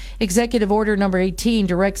community. Executive Order Number 18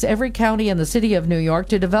 directs every county in the city of New York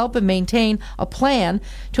to develop and maintain a plan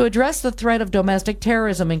to address the threat of domestic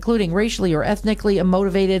terrorism, including racially or ethnically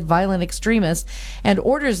motivated violent extremists, and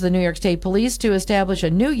orders the New York State Police to establish a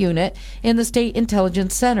new unit in the State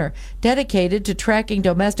Intelligence Center dedicated to tracking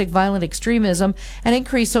domestic violent extremism and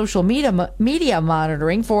increase social media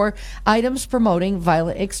monitoring for items promoting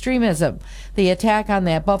violent extremism. The attack on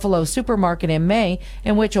that Buffalo supermarket in May,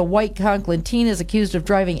 in which a white Conklin teen is accused of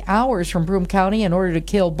driving hours from Broome County in order to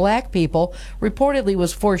kill black people, reportedly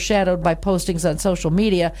was foreshadowed by postings on social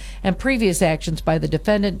media and previous actions by the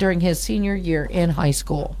defendant during his senior year in high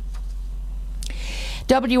school.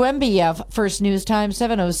 WMBF First News Time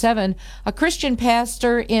 7:07. A Christian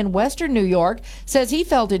pastor in Western New York says he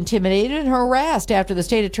felt intimidated and harassed after the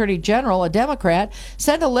state attorney general, a Democrat,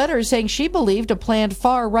 sent a letter saying she believed a planned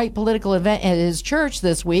far-right political event at his church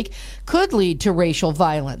this week could lead to racial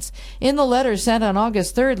violence. In the letter sent on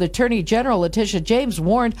August 3rd, the Attorney General Letitia James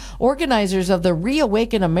warned organizers of the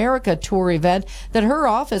Reawaken America tour event that her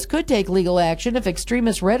office could take legal action if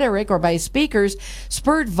extremist rhetoric or by speakers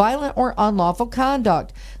spurred violent or unlawful conduct.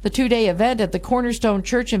 The 2-day event at the Cornerstone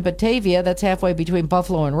Church in Batavia, that's halfway between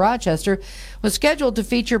Buffalo and Rochester, was scheduled to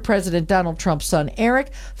feature President Donald Trump's son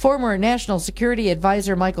Eric, former National Security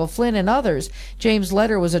Advisor Michael Flynn, and others. James'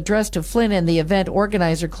 letter was addressed to Flynn and the event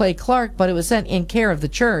organizer Clay Clark, but it was sent in care of the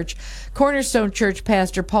church. Cornerstone Church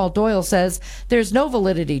pastor Paul Doyle says there's no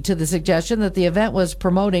validity to the suggestion that the event was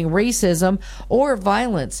promoting racism or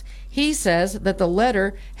violence. He says that the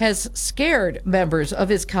letter has scared members of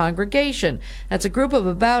his congregation. That's a group of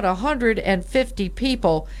about 150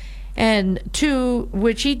 people, and two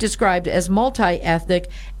which he described as multi-ethnic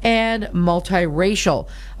and multiracial.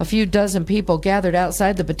 A few dozen people gathered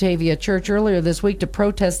outside the Batavia church earlier this week to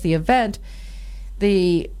protest the event.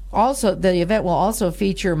 The event will also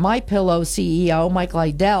feature MyPillow CEO Mike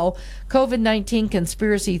Lydell, COVID-19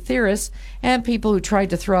 conspiracy theorists, and people who tried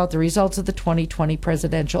to throw out the results of the 2020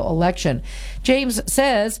 presidential election. James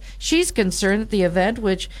says she's concerned that the event,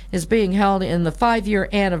 which is being held in the 5-year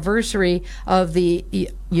anniversary of the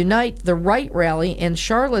Unite the Right rally in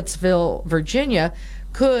Charlottesville, Virginia,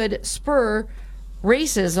 could spur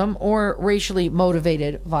racism or racially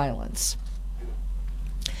motivated violence.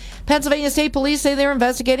 Pennsylvania State Police say they're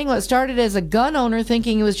investigating what started as a gun owner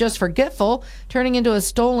thinking he was just forgetful, turning into a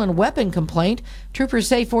stolen weapon complaint. Troopers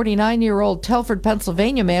say 49-year-old Telford,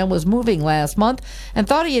 Pennsylvania man was moving last month and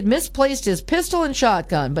thought he had misplaced his pistol and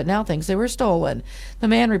shotgun, but now thinks they were stolen. The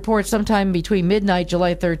man reports sometime between midnight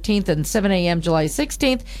July 13th and 7 a.m. July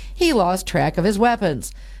 16th, he lost track of his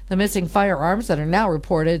weapons. The missing firearms that are now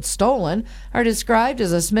reported stolen are described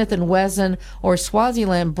as a Smith & Wesson or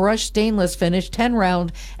Swaziland brushed stainless finish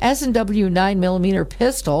 10-round S&W 9mm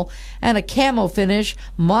pistol and a camo finish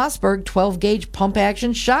Mossberg 12-gauge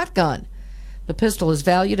pump-action shotgun. The pistol is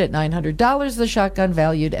valued at $900, the shotgun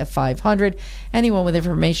valued at $500. Anyone with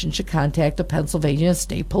information should contact the Pennsylvania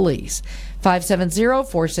State Police.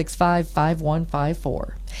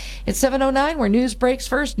 570-465-5154. It's 7:09 where news breaks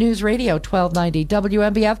first. News Radio 1290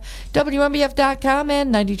 WMBF, WMBF.com,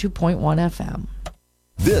 and 92.1 FM.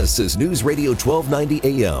 This is News Radio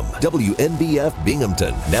 1290 AM, WNBF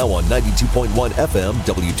Binghamton. Now on 92.1 FM,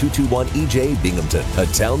 W221 EJ Binghamton, a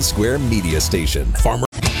Town Square media station. Farmer.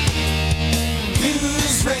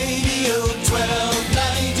 News Radio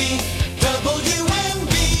 1290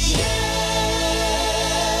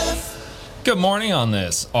 WNBF. morning on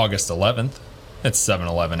this August 11th. It's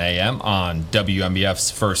 7:11 a.m. on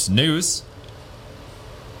WNBF's First News.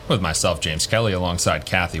 With myself, James Kelly, alongside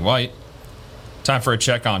Kathy Whyte. Time for a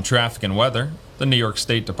check on traffic and weather. The New York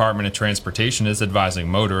State Department of Transportation is advising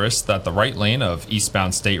motorists that the right lane of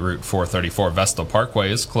eastbound State Route 434 Vestal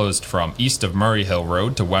Parkway is closed from east of Murray Hill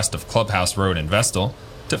Road to west of Clubhouse Road in Vestal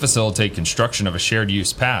to facilitate construction of a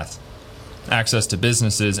shared-use path. Access to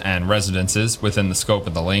businesses and residences within the scope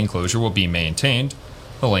of the lane closure will be maintained.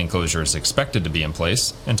 The lane closure is expected to be in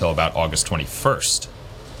place until about August 21st.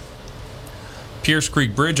 Pierce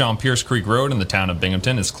Creek Bridge on Pierce Creek Road in the town of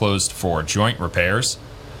Binghamton is closed for joint repairs.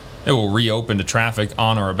 It will reopen to traffic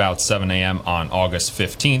on or about 7 a.m. on August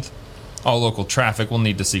 15th. All local traffic will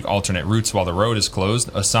need to seek alternate routes while the road is closed.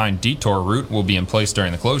 A signed detour route will be in place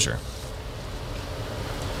during the closure.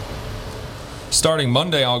 Starting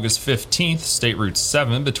Monday, August 15th, State Route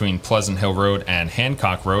 7 between Pleasant Hill Road and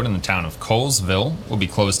Hancock Road in the town of Colesville will be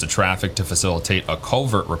closed to traffic to facilitate a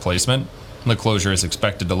culvert replacement. The closure is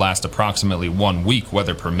expected to last approximately 1 week,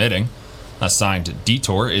 weather permitting. A signed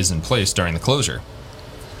detour is in place during the closure.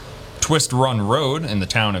 Twist Run Road in the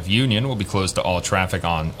town of Union will be closed to all traffic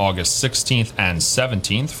on August 16th and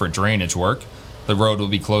 17th for drainage work. The road will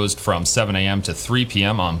be closed from 7 a.m. to 3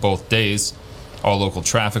 p.m. on both days. All local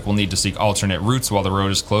traffic will need to seek alternate routes while the road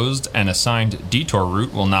is closed, and a signed detour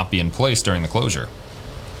route will not be in place during the closure.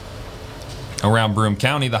 Around Broome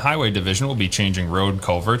County, the Highway Division will be changing road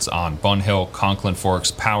culverts on Bun Hill, Conklin Forks,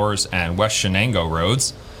 Powers, and West Shenango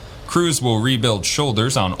roads. Crews will rebuild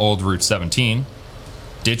shoulders on Old Route 17.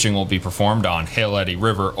 Ditching will be performed on Hale Eddy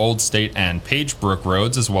River, Old State, and Page Brook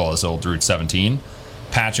roads, as well as Old Route 17.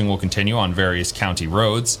 Patching will continue on various county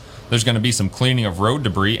roads. There's going to be some cleaning of road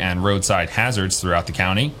debris and roadside hazards throughout the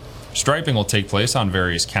county. Striping will take place on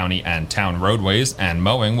various county and town roadways, and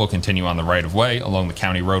mowing will continue on the right-of-way along the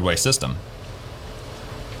county roadway system.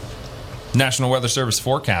 National Weather Service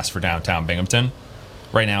forecast for downtown Binghamton.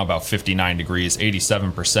 Right now about 59 degrees,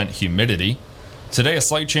 87% humidity. Today a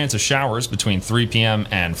slight chance of showers between 3 p.m.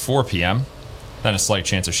 and 4 p.m. Then a slight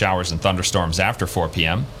chance of showers and thunderstorms after 4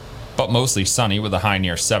 p.m. But mostly sunny with a high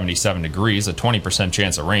near 77 degrees, a 20%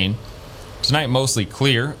 chance of rain. Tonight mostly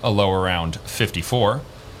clear, a low around 54.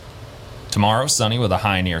 Tomorrow sunny with a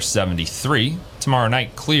high near 73. Tomorrow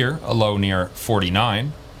night clear, a low near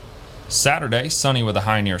 49. Saturday, sunny with a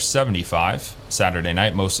high near 75. Saturday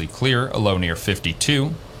night, mostly clear, a low near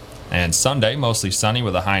 52. And Sunday, mostly sunny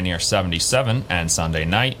with a high near 77. And Sunday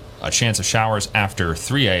night, a chance of showers after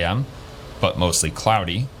 3 a.m., but mostly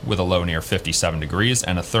cloudy with a low near 57 degrees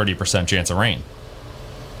and a 30% chance of rain.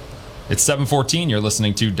 It's 7:14. You're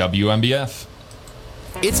listening to WNBF.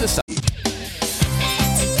 It's a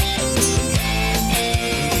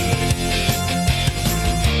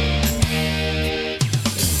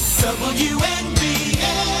WNBF.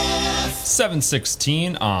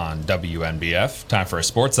 7:16 on WNBF. Time for a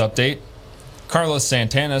sports update. Carlos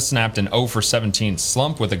Santana snapped an 0-for-17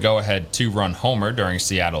 slump with a go-ahead 2-run homer during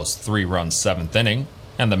Seattle's 3-run 7th inning,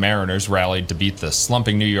 and the Mariners rallied to beat the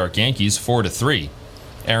slumping New York Yankees 4-3.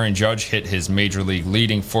 Aaron Judge hit his major league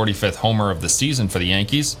leading 45th homer of the season for the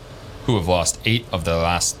Yankees, who have lost 8 of their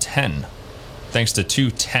last 10. Thanks to 2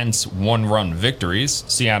 tense 1-run victories,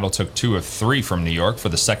 Seattle took 2 of 3 from New York for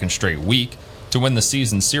the second straight week to win the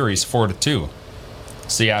season series 4-2.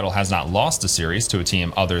 Seattle has not lost a series to a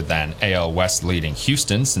team other than AL West leading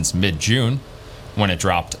Houston since mid-June, when it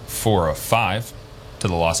dropped 4 of 5 to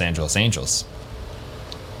the Los Angeles Angels.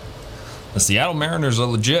 The Seattle Mariners are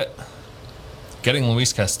legit. Getting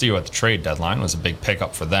Luis Castillo at the trade deadline was a big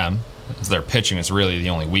pickup for them, as their pitching is really the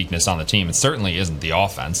only weakness on the team. It certainly isn't the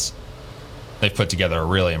offense. They've put together a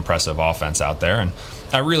really impressive offense out there, and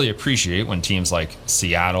I really appreciate when teams like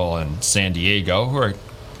Seattle and San Diego, who are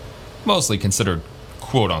mostly considered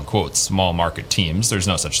quote-unquote small market teams. There's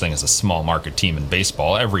no such thing as a small market team in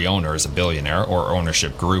baseball. Every owner is a billionaire, or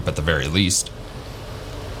ownership group at the very least.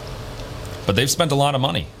 But they've spent a lot of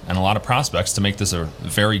money and a lot of prospects to make this a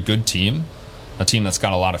very good team, a team that's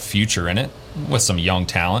got a lot of future in it, with some young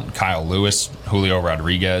talent, Kyle Lewis, Julio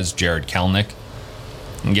Rodriguez, Jared Kelenic,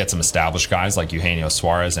 and get some established guys like Eugenio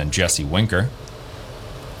Suarez and Jesse Winker.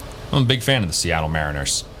 I'm a big fan of the Seattle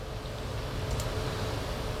Mariners.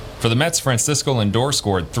 For the Mets, Francisco Lindor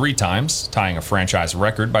scored 3 times, tying a franchise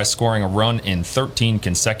record by scoring a run in 13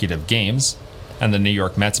 consecutive games, and the New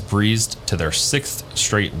York Mets breezed to their 6th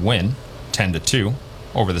straight win, 10-2,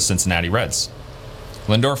 over the Cincinnati Reds.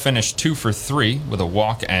 Lindor finished 2 for 3 with a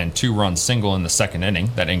walk and 2-run single in the second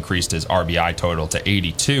inning that increased his RBI total to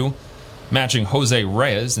 82, matching Jose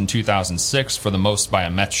Reyes in 2006 for the most by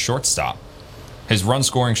a Mets shortstop. His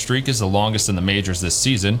run-scoring streak is the longest in the majors this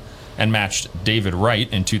season, and matched David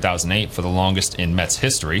Wright in 2008 for the longest in Mets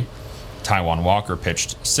history. Taijuan Walker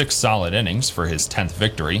pitched 6 solid innings for his 10th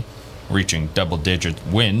victory, reaching double-digit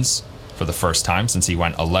wins for the first time since he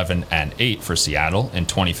went 11-8 for Seattle in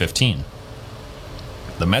 2015.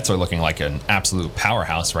 The Mets are looking like an absolute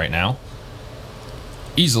powerhouse right now.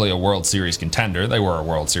 Easily a World Series contender. They were a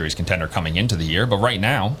World Series contender coming into the year, but right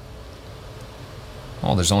now,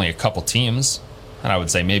 well, there's only a couple teams that I would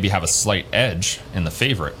say maybe have a slight edge in the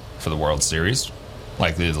favorite for the World Series,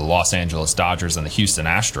 likely the Los Angeles Dodgers and the Houston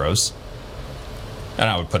Astros. And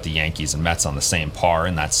I would put the Yankees and Mets on the same par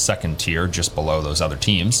in that second tier just below those other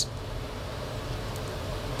teams.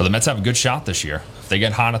 But the Mets have a good shot this year. If they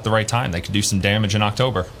get hot at the right time, they could do some damage in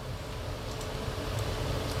October.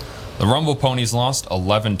 The Rumble Ponies lost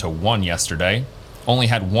 11-1 yesterday. Only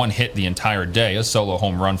had one hit the entire day, a solo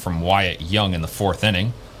home run from Whyte Young in the 4th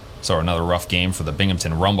inning. So another rough game for the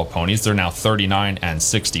Binghamton Rumble Ponies. They're now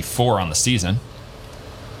 39-64 on the season.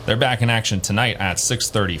 They're back in action tonight at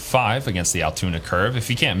 6:35 against the Altoona Curve. If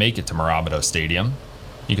you can't make it to Mirabito Stadium,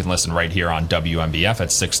 you can listen right here on WMBF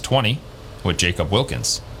at 6:20 with Jacob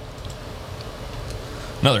Wilkins.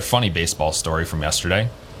 Another funny baseball story from yesterday.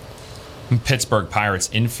 Pittsburgh Pirates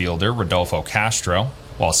infielder Rodolfo Castro,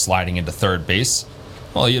 while sliding into third base,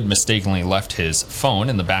 well, he had mistakenly left his phone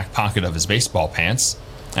in the back pocket of his baseball pants,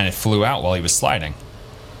 and it flew out while he was sliding.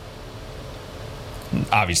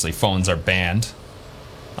 Obviously, phones are banned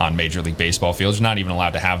on Major League Baseball fields. You're not even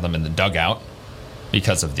allowed to have them in the dugout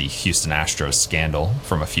because of the Houston Astros scandal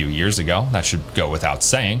from a few years ago. That should go without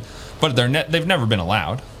saying. But they've never been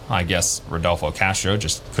allowed. I guess Rodolfo Castro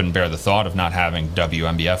just couldn't bear the thought of not having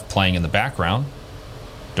WMBF playing in the background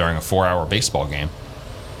during a 4-hour baseball game.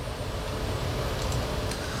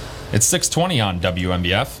 It's 6:20 on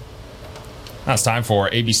WMBF. Now it's time for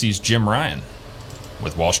ABC's Jim Ryan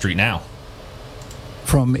with Wall Street Now.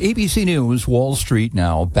 From ABC News, Wall Street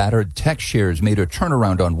Now, battered tech shares made a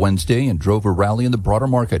turnaround on Wednesday and drove a rally in the broader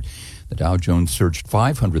market. The Dow Jones surged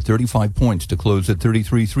 535 points to close at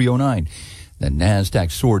 33,309. The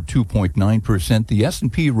NASDAQ soared 2.9%. The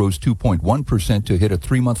S&P rose 2.1% to hit a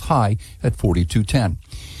 3-month high at 42.10.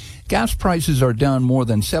 Gas prices are down more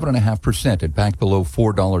than 7.5% and back below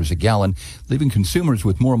 $4 a gallon, leaving consumers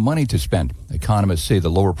with more money to spend. Economists say the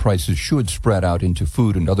lower prices should spread out into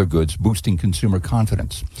food and other goods, boosting consumer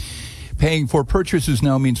confidence. Paying for purchases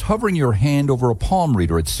now means hovering your hand over a palm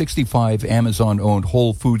reader at 65 Amazon-owned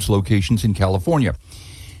Whole Foods locations in California.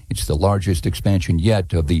 It's the largest expansion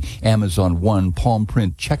yet of the Amazon One palm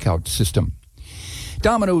print checkout system.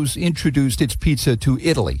 Domino's introduced its pizza to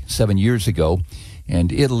Italy 7 years ago,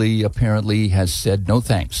 and Italy apparently has said no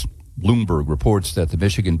thanks. Bloomberg reports that the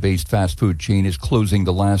Michigan-based fast food chain is closing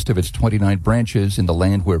the last of its 29 branches in the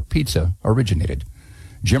land where pizza originated.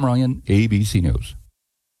 Jim Ryan, ABC News.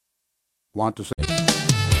 Want to say...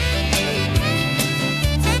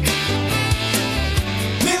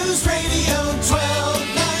 News Radio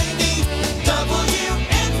 1290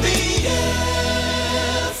 WNBF.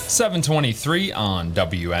 7:23 on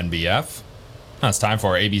WNBF. Now it's time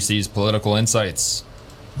for ABC's Political Insights.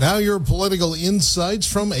 Now your political insights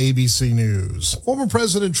from ABC News. Former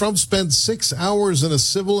President Trump spent 6 hours in a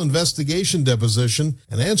civil investigation deposition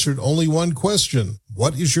and answered only one question.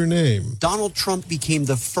 What is your name? Donald Trump became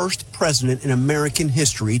the first president in American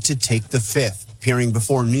history to take the fifth. Appearing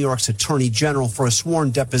before New York's Attorney General for a sworn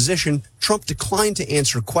deposition, Trump declined to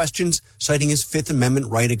answer questions, citing his Fifth Amendment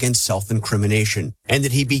right against self-incrimination, and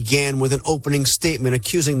that he began with an opening statement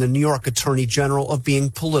accusing the New York Attorney General of being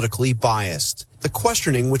politically biased. The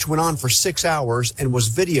questioning, which went on for 6 hours and was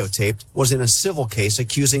videotaped, was in a civil case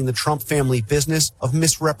accusing the Trump family business of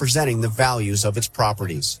misrepresenting the values of its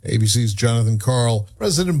properties. ABC's Jonathan Karl.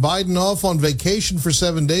 President Biden off on vacation for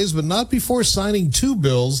 7 days, but not before signing 2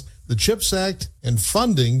 bills, the CHIPS Act and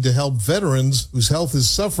funding to help veterans whose health is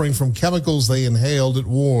suffering from chemicals they inhaled at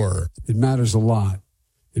war. It matters a lot.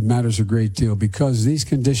 It matters a great deal because these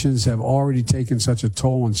conditions have already taken such a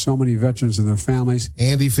toll on so many veterans and their families.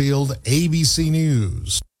 Andy Field, ABC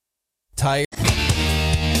News. News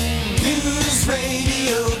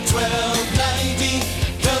Radio 1290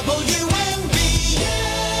 WNBF.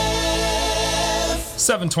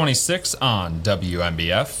 7:26 on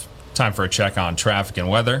WNBF. Time for a check on traffic and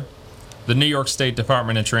weather. The New York State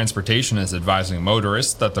Department of Transportation is advising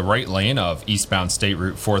motorists that the right lane of eastbound State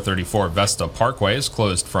Route 434 Vestal Parkway is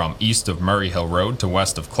closed from east of Murray Hill Road to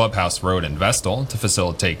west of Clubhouse Road in Vestal to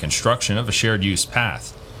facilitate construction of a shared-use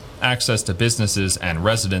path. Access to businesses and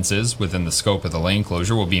residences within the scope of the lane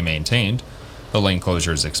closure will be maintained. The lane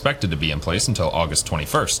closure is expected to be in place until August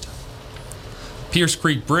 21st. Pierce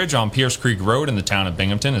Creek Bridge on Pierce Creek Road in the town of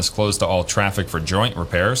Binghamton is closed to all traffic for joint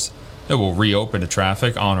repairs. It will reopen to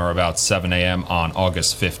traffic on or about 7 a.m. on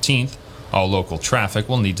August 15th. All local traffic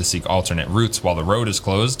will need to seek alternate routes while the road is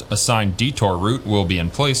closed. A signed detour route will be in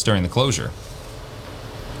place during the closure.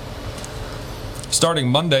 Starting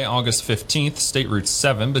Monday, August 15th, State Route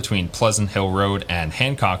 7 between Pleasant Hill Road and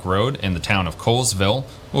Hancock Road in the town of Colesville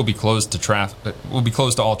will be closed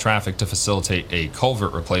to all traffic to facilitate a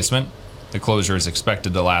culvert replacement. The closure is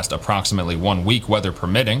expected to last approximately 1 week, weather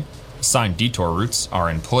permitting. Signed detour routes are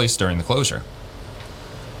in place during the closure.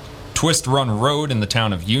 Twist Run Road in the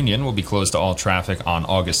town of Union will be closed to all traffic on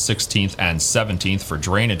August 16th and 17th for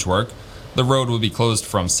drainage work. The road will be closed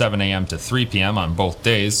from 7 a.m. to 3 p.m. on both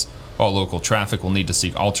days. All local traffic will need to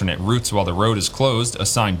seek alternate routes while the road is closed. A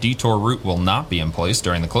signed detour route will not be in place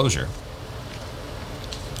during the closure.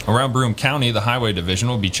 Around Broome County, the Highway Division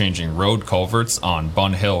will be changing road culverts on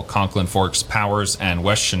Bun Hill, Conklin Forks, Powers, and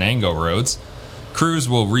West Shenango roads. Crews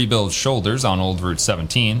will rebuild shoulders on Old Route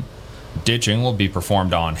 17. Ditching will be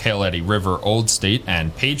performed on Hale Eddy River, Old State,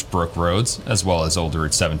 and Pagebrook roads, as well as Old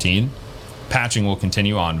Route 17. Patching will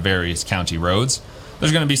continue on various county roads.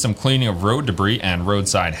 There's going to be some cleaning of road debris and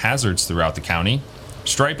roadside hazards throughout the county.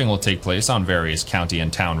 Striping will take place on various county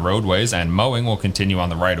and town roadways, and mowing will continue on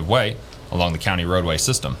the right-of-way along the county roadway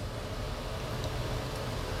system.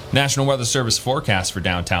 National Weather Service forecast for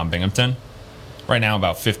downtown Binghamton. Right now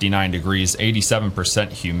about 59 degrees,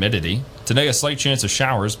 87% humidity. Today a slight chance of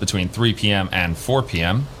showers between 3 p.m. and 4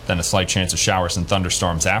 p.m., then a slight chance of showers and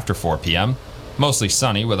thunderstorms after 4 p.m. Mostly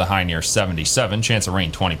sunny with a high near 77, chance of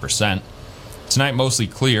rain 20%. Tonight mostly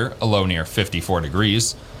clear, a low near 54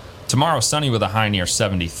 degrees. Tomorrow sunny with a high near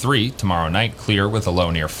 73. Tomorrow night clear with a low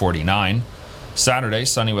near 49. Saturday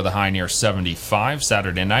sunny with a high near 75.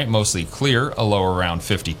 Saturday night mostly clear, a low around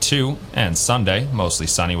 52. And Sunday mostly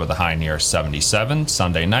sunny with a high near 77.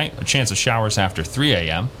 Sunday night a chance of showers after 3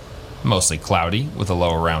 a.m. Mostly cloudy with a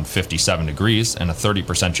low around 57 degrees and a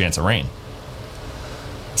 30% chance of rain.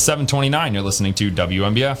 7:29, you're listening to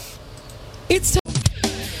WNBF. It's time.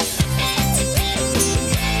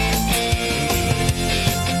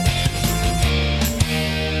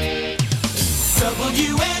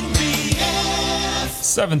 WNBF.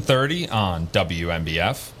 7:30 on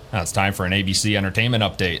WNBF. Now it's time for an ABC Entertainment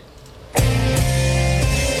update.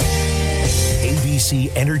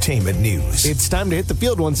 ABC Entertainment News. It's time to hit the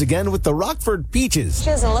field once again with the Rockford Peaches. She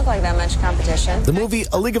doesn't look like that much competition. The movie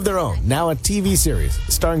A League of Their Own, now a TV series,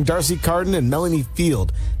 starring Darcy Carden and Melanie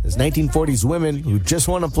Field as 1940s women who just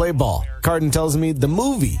want to play ball. Carden tells me the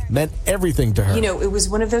movie meant everything to her. You know, it was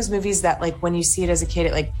one of those movies that, like, when you see it as a kid,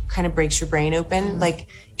 it, like, kind of breaks your brain open. Like,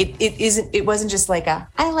 it wasn't just like a,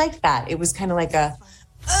 I like that. It was kind of like a,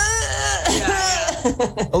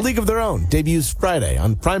 A League of Their Own debuts Friday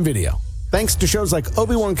on Prime Video. Thanks to shows like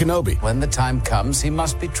Obi-Wan Kenobi. When the time comes, he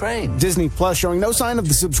must be trained. Disney Plus showing no sign of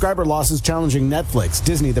the subscriber losses challenging Netflix.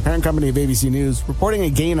 Disney, the parent company of ABC News, reporting a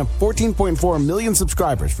gain of 14.4 million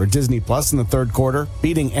subscribers for Disney Plus in the third quarter,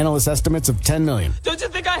 beating analyst estimates of 10 million. Don't you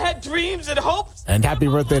think I had dreams and hopes? And happy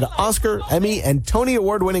birthday to Oscar, Emmy, and Tony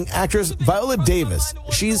Award-winning actress Viola Davis.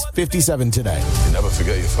 She's 57 today. You never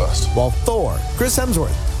forget your first. While Thor, Chris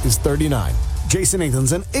Hemsworth, is 39. Jason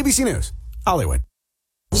Nathanson, ABC News, Hollywood.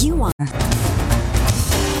 You are.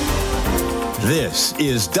 This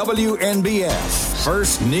is WNBF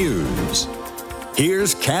First News.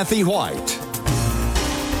 Here's Kathy Whyte.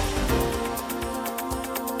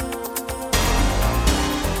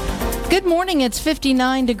 Good morning. It's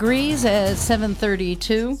 59 degrees at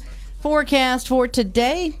 7:32. Forecast for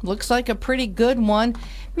today looks like a pretty good one.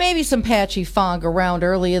 Maybe some patchy fog around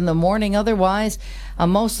early in the morning. Otherwise, a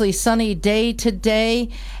mostly sunny day today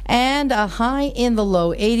and a high in the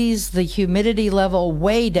low 80s. The humidity level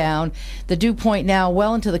way down. The dew point now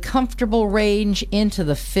well into the comfortable range into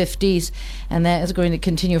the 50s. And that is going to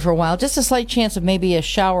continue for a while. Just a slight chance of maybe a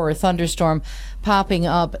shower or thunderstorm popping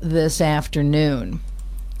up this afternoon.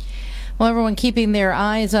 Well, everyone keeping their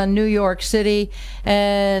eyes on New York City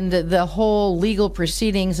and the whole legal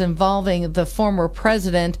proceedings involving the former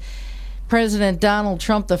president, President Donald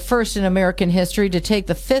Trump, the first in American history to take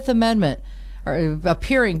the Fifth Amendment,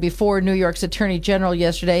 appearing before New York's Attorney General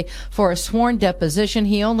yesterday for a sworn deposition.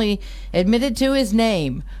 He only admitted to his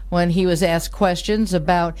name when he was asked questions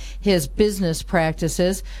about his business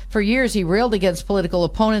practices. For years, he railed against political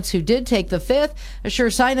opponents who did take the Fifth, a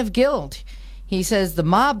sure sign of guilt. He says the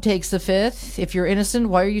mob takes the Fifth. If you're innocent,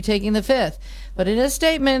 why are you taking the Fifth? But in a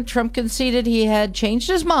statement, Trump conceded he had changed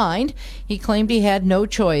his mind. He claimed he had no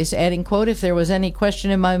choice, adding, quote, if there was any question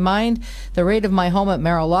in my mind, the raid of my home at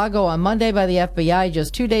Mar-a-Lago on Monday by the FBI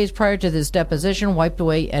just 2 days prior to this deposition wiped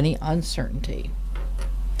away any uncertainty.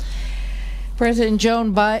 President Joe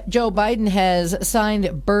Biden has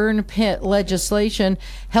signed burn pit legislation,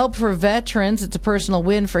 help for veterans. It's a personal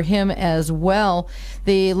win for him as well.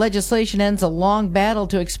 The legislation ends a long battle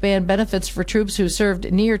to expand benefits for troops who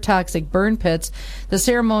served near toxic burn pits. The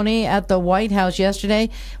ceremony at the White House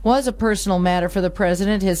yesterday was a personal matter for the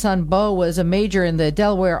president. His son Beau was a major in the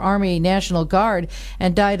Delaware Army National Guard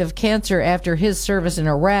and died of cancer after his service in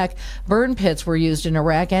Iraq. Burn pits were used in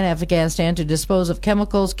Iraq and Afghanistan to dispose of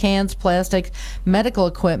chemicals, cans, plastics, medical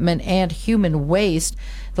equipment, and human waste.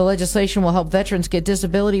 The legislation will help veterans get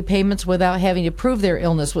disability payments without having to prove their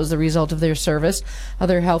illness was the result of their service.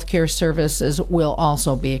 Other health care services will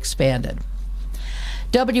also be expanded.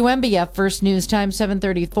 WMBF First News Time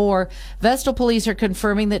 7:34. Vestal police are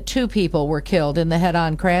confirming that 2 people were killed in the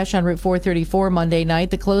head-on crash on Route 434 Monday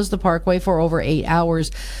night that closed the Parkway for over 8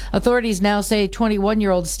 hours. Authorities now say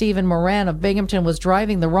 21-year-old Stephen Moran of Binghamton was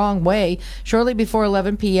driving the wrong way shortly before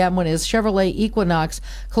 11 p.m. when his Chevrolet Equinox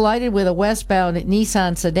collided with a westbound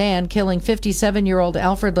Nissan sedan, killing 57-year-old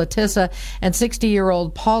Alfred Latissa and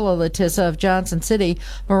 60-year-old Paula Latissa of Johnson City.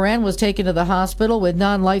 Moran was taken to the hospital with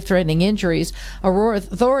non-life-threatening injuries.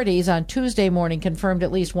 Authorities on Tuesday morning confirmed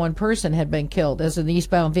at least 1 person had been killed as an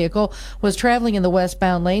eastbound vehicle was traveling in the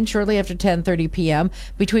westbound lane shortly after 10:30 p.m.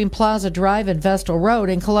 between Plaza Drive and Vestal Road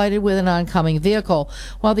and collided with an oncoming vehicle.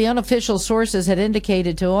 While the unofficial sources had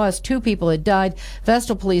indicated to us 2 people had died,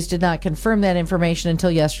 Vestal police did not confirm that information until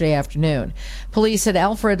yesterday afternoon. Police said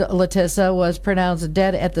Alfred Latissa was pronounced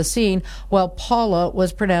dead at the scene, while Paula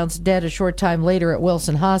was pronounced dead a short time later at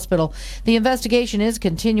Wilson Hospital. The investigation is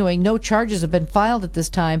continuing. No charges have been filed at this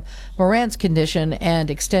time. Moran's condition and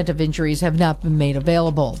extent of injuries have not been made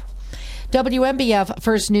available. WMBF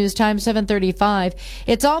First News Time 7:35.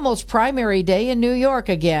 It's almost primary day in New York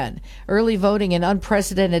again. Early voting in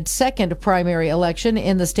unprecedented second primary election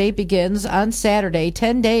in the state begins on Saturday,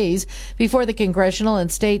 10 days before the congressional and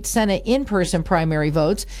state Senate in-person primary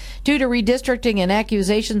votes. Due to redistricting and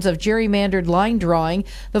accusations of gerrymandered line drawing,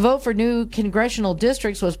 the vote for new congressional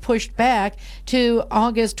districts was pushed back to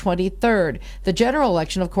August 23rd. The general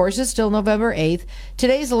election, of course, is still November 8th.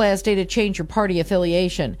 Today's the last day to change your party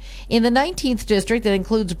affiliation. In the 19th district that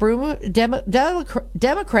includes Broome,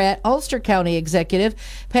 Democrat Ulster County Executive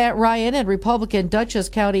Pat Ryan and Republican Dutchess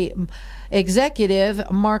County Executive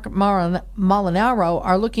Mark Molinaro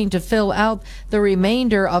are looking to fill out the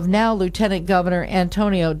remainder of now Lieutenant Governor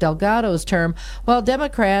Antonio Delgado's term, while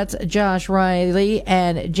Democrats Josh Riley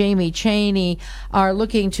and Jamie Chaney are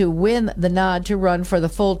looking to win the nod to run for the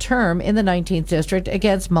full term in the 19th district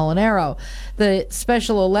against Molinaro. The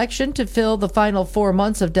special election to fill the final 4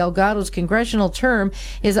 months of Delgado's congressional term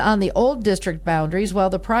is on the old district boundaries, while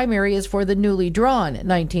the primary is for the newly drawn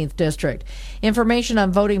 19th district. Information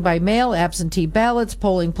on voting by mail, absentee ballots,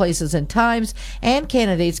 polling places and times, and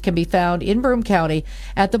candidates can be found in Broome County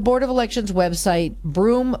at the Board of Elections website,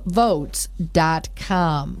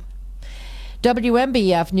 broomevotes.com.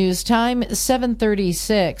 WMBF News Time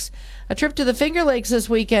 7:36. A trip to the Finger Lakes this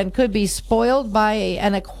weekend could be spoiled by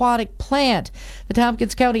an aquatic plant. The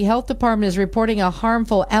Tompkins County Health Department is reporting a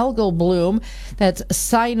harmful algal bloom, that's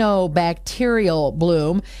cyanobacterial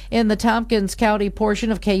bloom, in the Tompkins County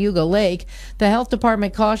portion of Cayuga Lake. The Health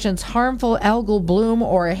Department cautions harmful algal bloom,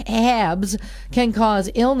 or HABs, can cause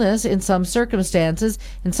illness in some circumstances.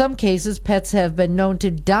 In some cases, pets have been known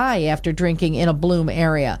to die after drinking in a bloom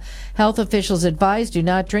area. Health officials advise do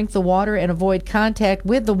not drink the water and avoid contact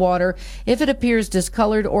with the water if it appears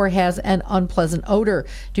discolored or has an unpleasant odor.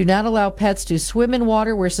 Do not allow pets to swim in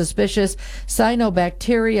water where suspicious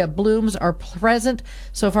cyanobacteria blooms are present.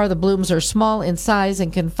 So far, the blooms are small in size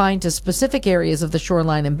and confined to specific areas of the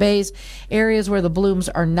shoreline and bays. Areas where the blooms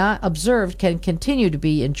are not observed can continue to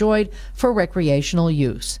be enjoyed for recreational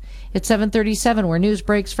use. It's 7:37, where news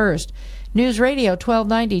breaks first. News Radio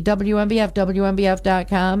 1290 WMBF,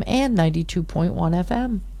 WMBF.com, and 92.1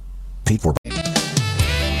 FM. Paid for.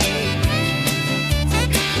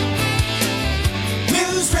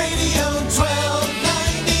 News Radio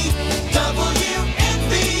 1290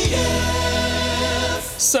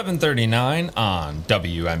 WMBF. 7:39 on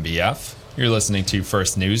WMBF. You're listening to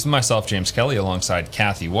First News. Myself, James Kelly, alongside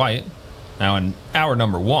Kathy Whyte. Now, in hour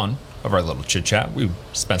number 1 of our little chit-chat, we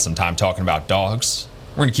spent some time talking about dogs.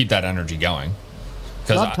 We're going to keep that energy going.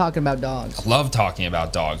 Love talking about dogs. Love talking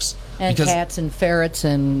about dogs. And cats and ferrets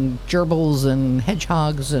and gerbils and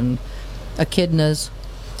hedgehogs and echidnas.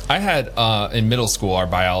 I had, in middle school, our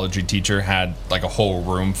biology teacher had, like, a whole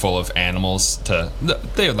room full of animals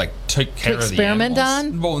they would, like, take care of the experiment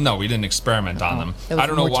animals. on? Well, no, we didn't experiment on them. It was I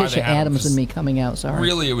don't know why they had Adams them, and me coming out, sorry.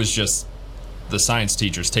 Really, it was just the science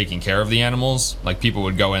teachers taking care of the animals, like people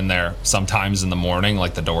would go in there sometimes in the morning,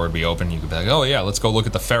 like the door would be open. You could be like, oh yeah, let's go look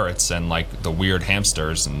at the ferrets and like the weird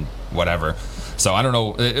hamsters and whatever. So I don't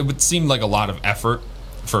know. It would seem like a lot of effort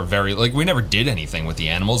for we never did anything with the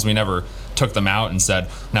animals. We never took them out and said,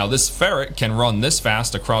 now this ferret can run this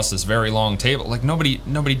fast across this very long table. Like nobody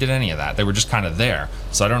did any of that. They were just kind of there.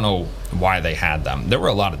 So I don't know why they had them. There were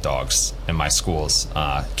a lot of dogs in my schools,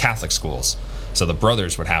 Catholic schools. So the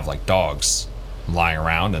brothers would have like dogs lying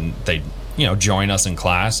around, and they'd join us in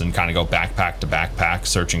class and kind of go backpack to backpack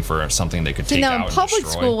searching for something they could take out and destroy. Now, in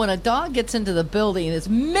public school, when a dog gets into the building, it's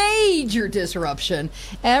major disruption.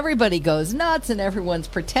 Everybody goes nuts, and everyone's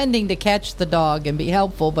pretending to catch the dog and be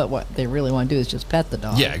helpful, but what they really want to do is just pet the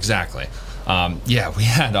dog. Yeah, exactly. We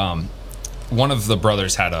had one of the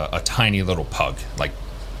brothers had a tiny little pug, like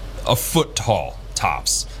a foot tall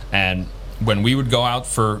tops, and when we would go out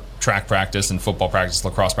for track practice and football practice,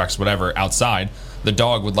 lacrosse practice, whatever, outside, the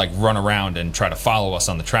dog would like run around and try to follow us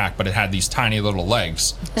on the track, but it had these tiny little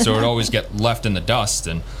legs, so it would always get left in the dust.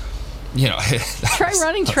 And try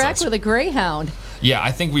running track with a greyhound. Yeah,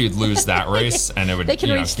 I think we would lose that race, and it would. They can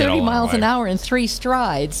reach 30 miles an hour in 3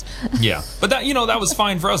 strides. Yeah, but that was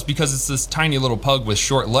fine for us because it's this tiny little pug with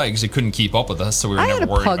short legs. It couldn't keep up with us, so we were never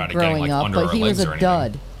worried about it getting like under our legs or anything. He was a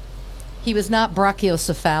dud. He was not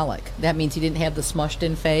brachiocephalic. That means he didn't have the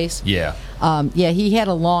smushed-in face. Yeah. He had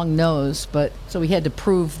a long nose, so we had to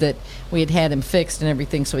prove that we had him fixed and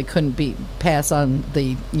everything, so he couldn't pass on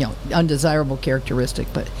the undesirable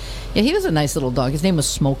characteristic. But yeah, he was a nice little dog. His name was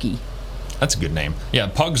Smokey. That's a good name. Yeah,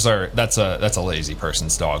 pugs that's a lazy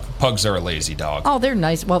person's dog. Pugs are a lazy dog. Oh, they're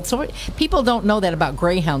nice. Well, so people don't know that about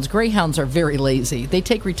greyhounds. Greyhounds are very lazy. They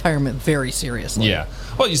take retirement very seriously. Yeah.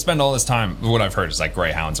 Well, you spend all this time. What I've heard is like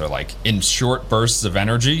greyhounds are like in short bursts of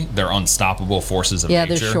energy. They're unstoppable forces of nature.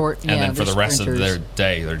 Yeah, they're short. And then for the rest of their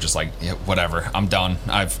day, they're just like, yeah, whatever. I'm done.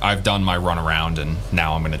 I've done my run around, and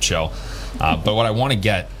now I'm gonna chill. But what I want to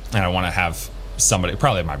get, and I want to have somebody,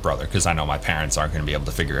 probably my brother, because I know my parents aren't going to be able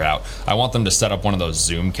to figure it out. I want them to set up one of those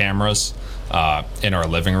Zoom cameras in our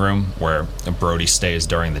living room where Brody stays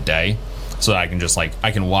during the day, so that I can just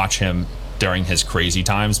I can watch him during his crazy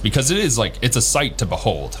times, because it's a sight to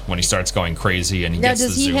behold when he starts going crazy and he gets the zoomies.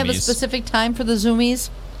 Does he have a specific time for the zoomies?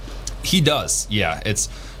 He does, yeah. It's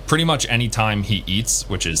pretty much any time he eats,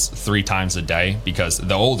 which is 3 times a day, because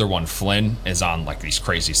the older one, Flynn, is on like these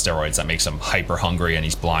crazy steroids that makes him hyper hungry, and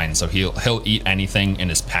he's blind, so he'll eat anything in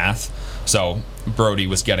his path. So Brody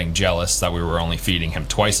was getting jealous that we were only feeding him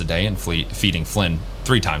twice a day and feeding Flynn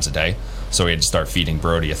 3 times a day, so he had to start feeding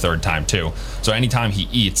Brody a 3rd time too. So anytime he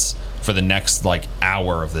eats for the next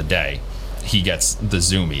hour of the day, he gets the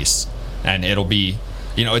zoomies, and it'll be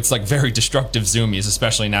it's like very destructive zoomies,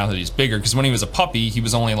 especially now that he's bigger, because when he was a puppy, he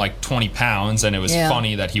was only like 20 pounds, and it was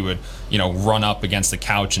funny that he would, run up against the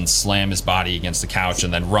couch and slam his body against the couch,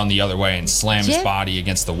 and then run the other way and slam his body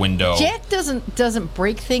against the window. Jack doesn't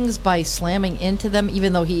break things by slamming into them,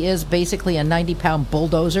 even though he is basically a 90-pound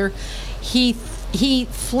bulldozer. He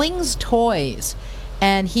flings toys,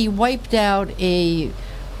 and he wiped out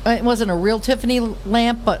it wasn't a real Tiffany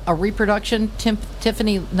lamp, but a reproduction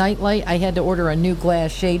Tiffany nightlight. I had to order a new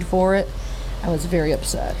glass shade for it. I was very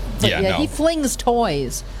upset. But he flings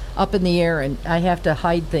toys up in the air, and I have to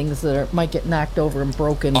hide things that might get knocked over and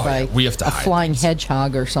broken by a flying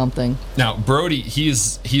hedgehog or something. Now, Brody,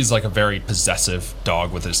 he's like a very possessive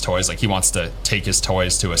dog with his toys. Like, he wants to take his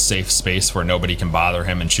toys to a safe space where nobody can bother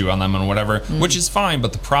him and chew on them and whatever, which is fine.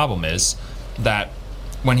 But the problem is that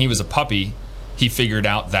when he was a puppy, he figured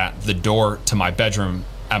out that the door to my bedroom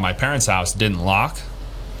at my parents' house didn't lock,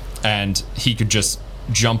 and he could just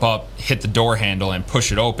jump up, hit the door handle, and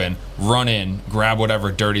push it open, run in, grab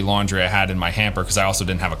whatever dirty laundry I had in my hamper, because I also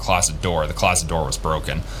didn't have a closet door. The closet door was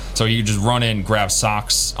broken. So he could just run in, grab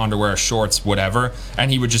socks, underwear, shorts, whatever, and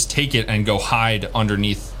he would just take it and go hide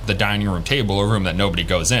underneath the dining room table, a room that nobody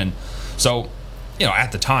goes in. So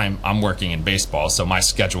at the time, I'm working in baseball, so my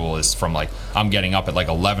schedule is from I'm getting up at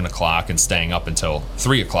 11 o'clock and staying up until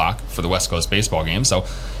 3 o'clock for the West Coast baseball game. So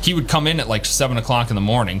he would come in at 7 o'clock in the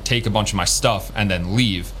morning, take a bunch of my stuff, and then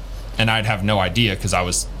leave. And I'd have no idea because I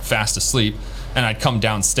was fast asleep. And I'd come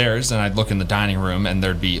downstairs and I'd look in the dining room, and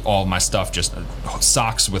there'd be all my stuff, just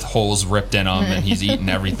socks with holes ripped in them, and he's eating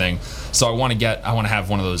everything. So I want to have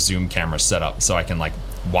one of those Zoom cameras set up so I can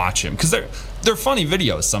watch him, because they're funny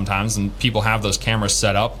videos sometimes, and people have those cameras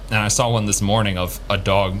set up. And I saw one this morning of a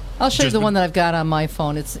dog. I'll show you the one that I've got on my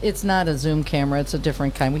phone. It's not a Zoom camera. It's a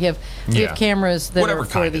different kind. We have cameras that are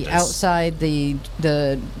for the outside, the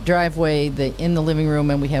driveway, in the living room,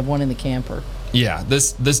 and we have one in the camper. Yeah,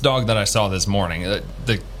 this dog that I saw this morning,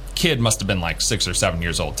 the kid must have been like 6 or 7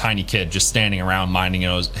 years old, tiny kid, just standing around minding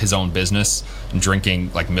his own business and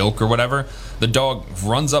drinking like milk or whatever. The dog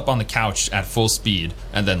runs up on the couch at full speed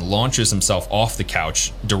and then launches himself off the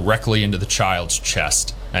couch directly into the child's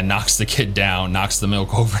chest and knocks the kid down, knocks the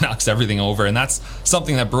milk over, knocks everything over. And that's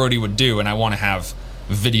something that Brody would do, and I want to have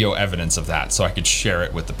video evidence of that so I could share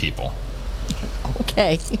it with the people.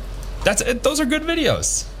 Okay. That's it. Those are good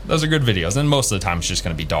videos. Those are good videos. And most of the time it's just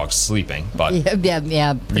going to be dogs sleeping. But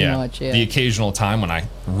yeah, pretty much, yeah. The occasional time when I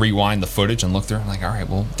rewind the footage and look through, I'm like, all right,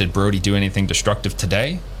 well, did Brody do anything destructive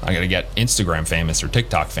today? I got to get Instagram famous or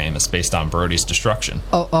TikTok famous based on Brody's destruction.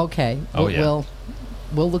 Oh, okay. Oh, yeah.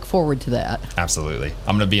 We'll look forward to that. Absolutely.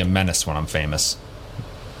 I'm going to be a menace when I'm famous.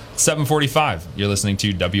 7:45. You're listening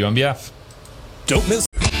to WMBF. Don't miss.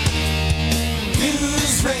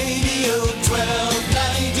 News Radio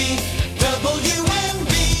 1290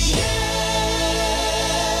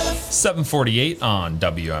 WMBF. 7:48 on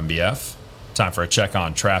WMBF. Time for a check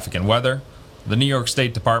on traffic and weather. The New York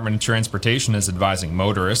State Department of Transportation is advising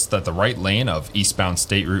motorists that the right lane of eastbound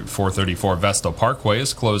State Route 434 Vestal Parkway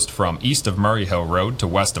is closed from east of Murray Hill Road to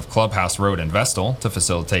west of Clubhouse Road in Vestal to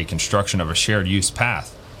facilitate construction of a shared-use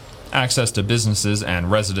path. Access to businesses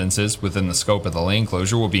and residences within the scope of the lane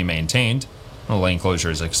closure will be maintained. The lane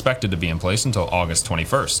closure is expected to be in place until August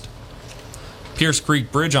 21st. Pierce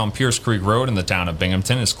Creek Bridge on Pierce Creek Road in the town of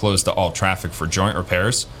Binghamton is closed to all traffic for joint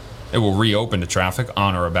repairs. It will reopen to traffic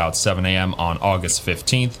on or about 7 a.m. on August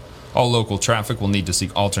 15th. All local traffic will need to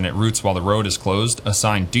seek alternate routes while the road is closed. A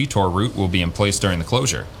signed detour route will be in place during the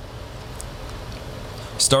closure.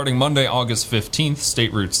 Starting Monday, August 15th,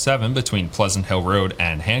 State Route 7 between Pleasant Hill Road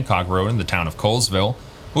and Hancock Road in the town of Colesville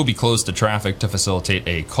will be closed to traffic to facilitate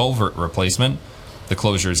a culvert replacement. The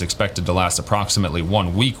closure is expected to last approximately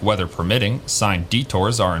 1 week, weather permitting. Signed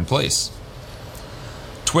detours are in place.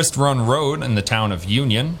 Twist Run Road in the town of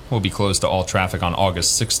Union will be closed to all traffic on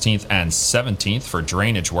August 16th and 17th for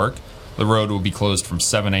drainage work. The road will be closed from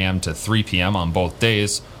 7 a.m. to 3 p.m. on both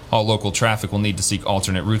days. All local traffic will need to seek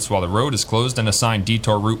alternate routes while the road is closed, and a signed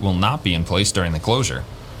detour route will not be in place during the closure.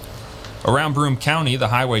 Around Broome County, the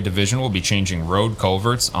Highway Division will be changing road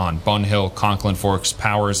culverts on Bun Hill, Conklin Forks,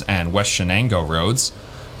 Powers, and West Shenango roads.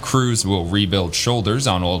 Crews will rebuild shoulders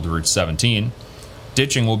on Old Route 17.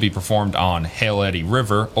 Ditching will be performed on Hale Eddy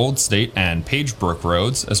River, Old State, and Pagebrook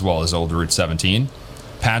roads, as well as Old Route 17.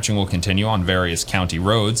 Patching will continue on various county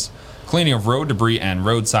roads. Cleaning of road debris and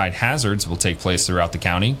roadside hazards will take place throughout the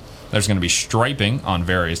county. There's going to be striping on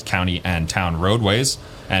various county and town roadways,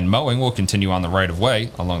 and mowing will continue on the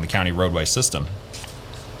right-of-way along the county roadway system.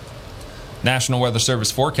 National Weather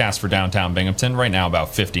Service forecast for downtown Binghamton, right now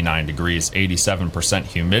about 59 degrees, 87%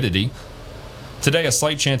 humidity. Today, a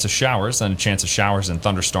slight chance of showers and a chance of showers and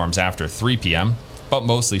thunderstorms after 3 p.m., but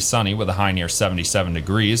mostly sunny with a high near 77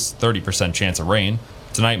 degrees, 30% chance of rain.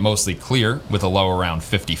 Tonight, mostly clear with a low around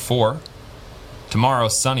 54. Tomorrow,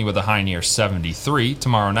 sunny with a high near 73.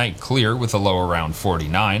 Tomorrow night, clear with a low around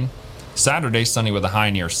 49. Saturday, sunny with a high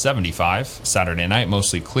near 75. Saturday night,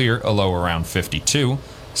 mostly clear, a low around 52.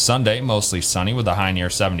 Sunday, mostly sunny with a high near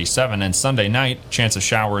 77. And Sunday night, chance of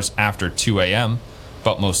showers after 2 a.m.,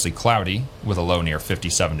 but mostly cloudy with a low near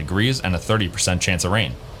 57 degrees and a 30% chance of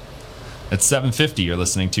rain. It's 7:50. You're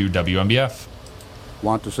listening to WMBF.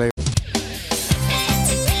 Want to say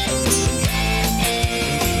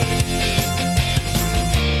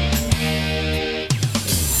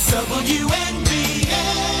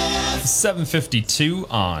WMBF. 7:52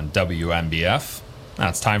 on WMBF. Now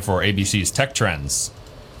it's time for ABC's Tech Trends.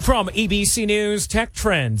 From ABC News Tech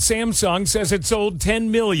Trends, Samsung says it sold 10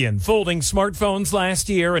 million folding smartphones last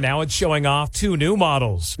year, and now it's showing off 2 new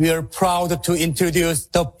models. We are proud to introduce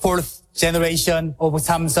the fourth generation of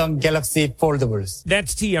Samsung Galaxy Foldables.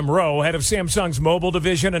 That's TM Rowe, head of Samsung's mobile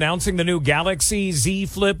division, announcing the new Galaxy Z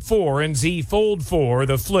Flip 4 and Z Fold 4.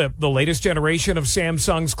 The Flip, the latest generation of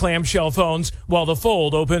Samsung's clamshell phones, while the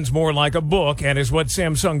Fold opens more like a book and is what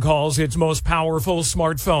Samsung calls its most powerful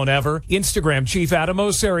smartphone ever. Instagram chief Adam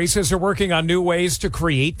Mosseri says they're working on new ways to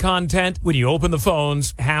create content when you open the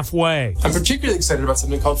phones halfway. I'm particularly excited about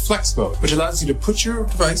something called Flex Mode, which allows you to put your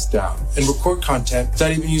device down and record content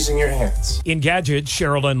without even using your hands. In gadgets,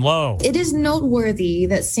 Sherilyn Lowe. It is noteworthy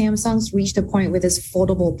that Samsung's reached a point with its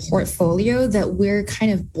foldable portfolio that we're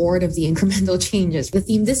kind of bored of the incremental changes. The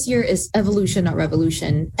theme this year is evolution, not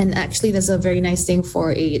revolution. And actually, that's a very nice thing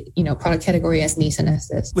for a product category as nascent as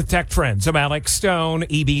this. With Tech Trends, I'm Alex Stone,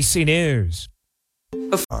 ABC News.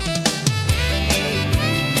 News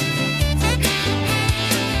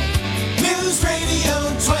Radio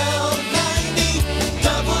 1290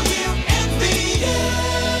 WMBF.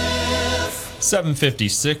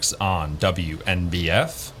 7:56 on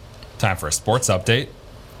WNBF. Time for a sports update.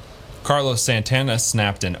 Carlos Santana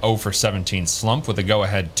snapped an 0-for-17 slump with a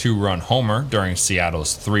go-ahead 2-run homer during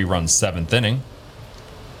Seattle's 3-run 7th inning.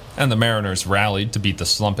 And the Mariners rallied to beat the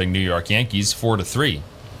slumping New York Yankees 4-3.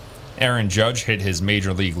 Aaron Judge hit his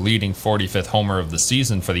Major League leading 45th homer of the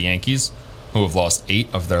season for the Yankees, who have lost 8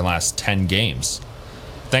 of their last 10 games.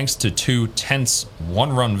 Thanks to 2 tense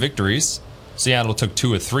 1-run victories, Seattle took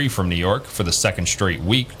 2 of 3 from New York for the second straight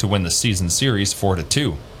week to win the season series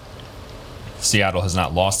 4-2. Seattle has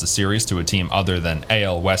not lost a series to a team other than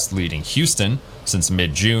AL West leading Houston since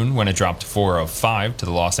mid-June when it dropped 4 of 5 to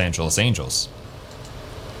the Los Angeles Angels.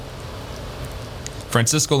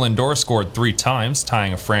 Francisco Lindor scored 3 times,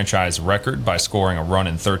 tying a franchise record by scoring a run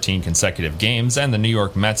in 13 consecutive games, and the New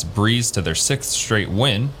York Mets breezed to their 6th straight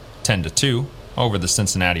win, 10-2, over the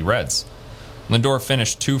Cincinnati Reds. Lindor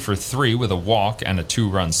finished 2 for 3 with a walk and a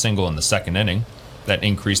 2-run single in the second inning. That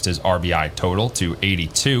increased his RBI total to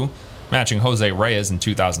 82, matching Jose Reyes in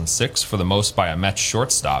 2006 for the most by a Mets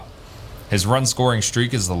shortstop. His run-scoring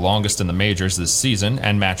streak is the longest in the majors this season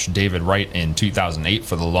and matched David Wright in 2008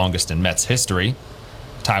 for the longest in Mets history.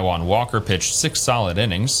 Taijuan Walker pitched 6 solid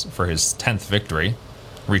innings for his 10th victory,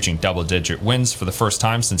 reaching double-digit wins for the first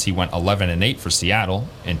time since he went 11-8 for Seattle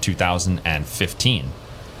in 2015.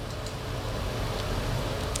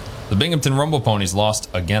 The Binghamton Rumble Ponies lost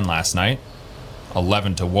again last night,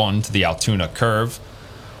 11-1 to the Altoona Curve.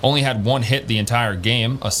 Only had 1 hit the entire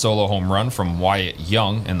game, a solo home run from Whyte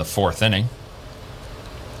Young in the 4th inning.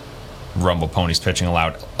 Rumble Ponies pitching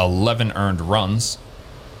allowed 11 earned runs.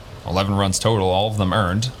 11 runs total, all of them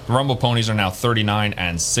earned. The Rumble Ponies are now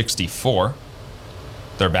 39-64.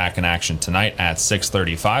 They're back in action tonight at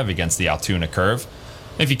 6:35 against the Altoona Curve.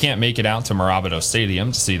 If you can't make it out to Mirabito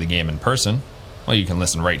Stadium to see the game in person, well, you can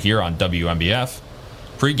listen right here on WMBF.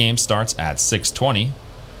 Pre-game starts at 6:20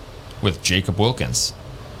 with Jacob Wilkins,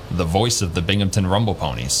 the voice of the Binghamton Rumble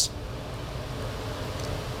Ponies.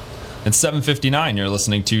 It's 7:59. You're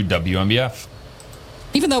listening to WMBF.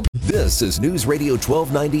 Even though This is News Radio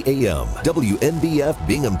 1290 AM, WNBF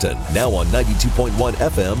Binghamton, now on 92.1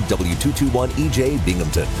 FM, W221 EJ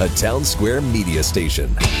Binghamton, a Town Square media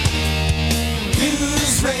station.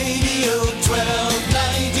 News Radio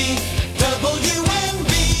 1290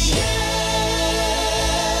 WNBF.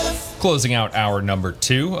 Closing out hour number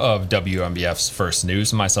 2 of WMBF's First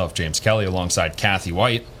News, myself, James Kelly, alongside Kathy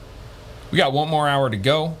Whyte. We got one more hour to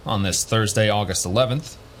go on this Thursday, August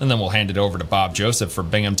 11th, and then we'll hand it over to Bob Joseph for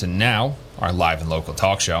Binghamton Now, our live and local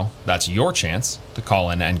talk show. That's your chance to call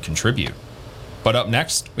in and contribute. But up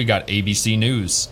next, we got ABC News.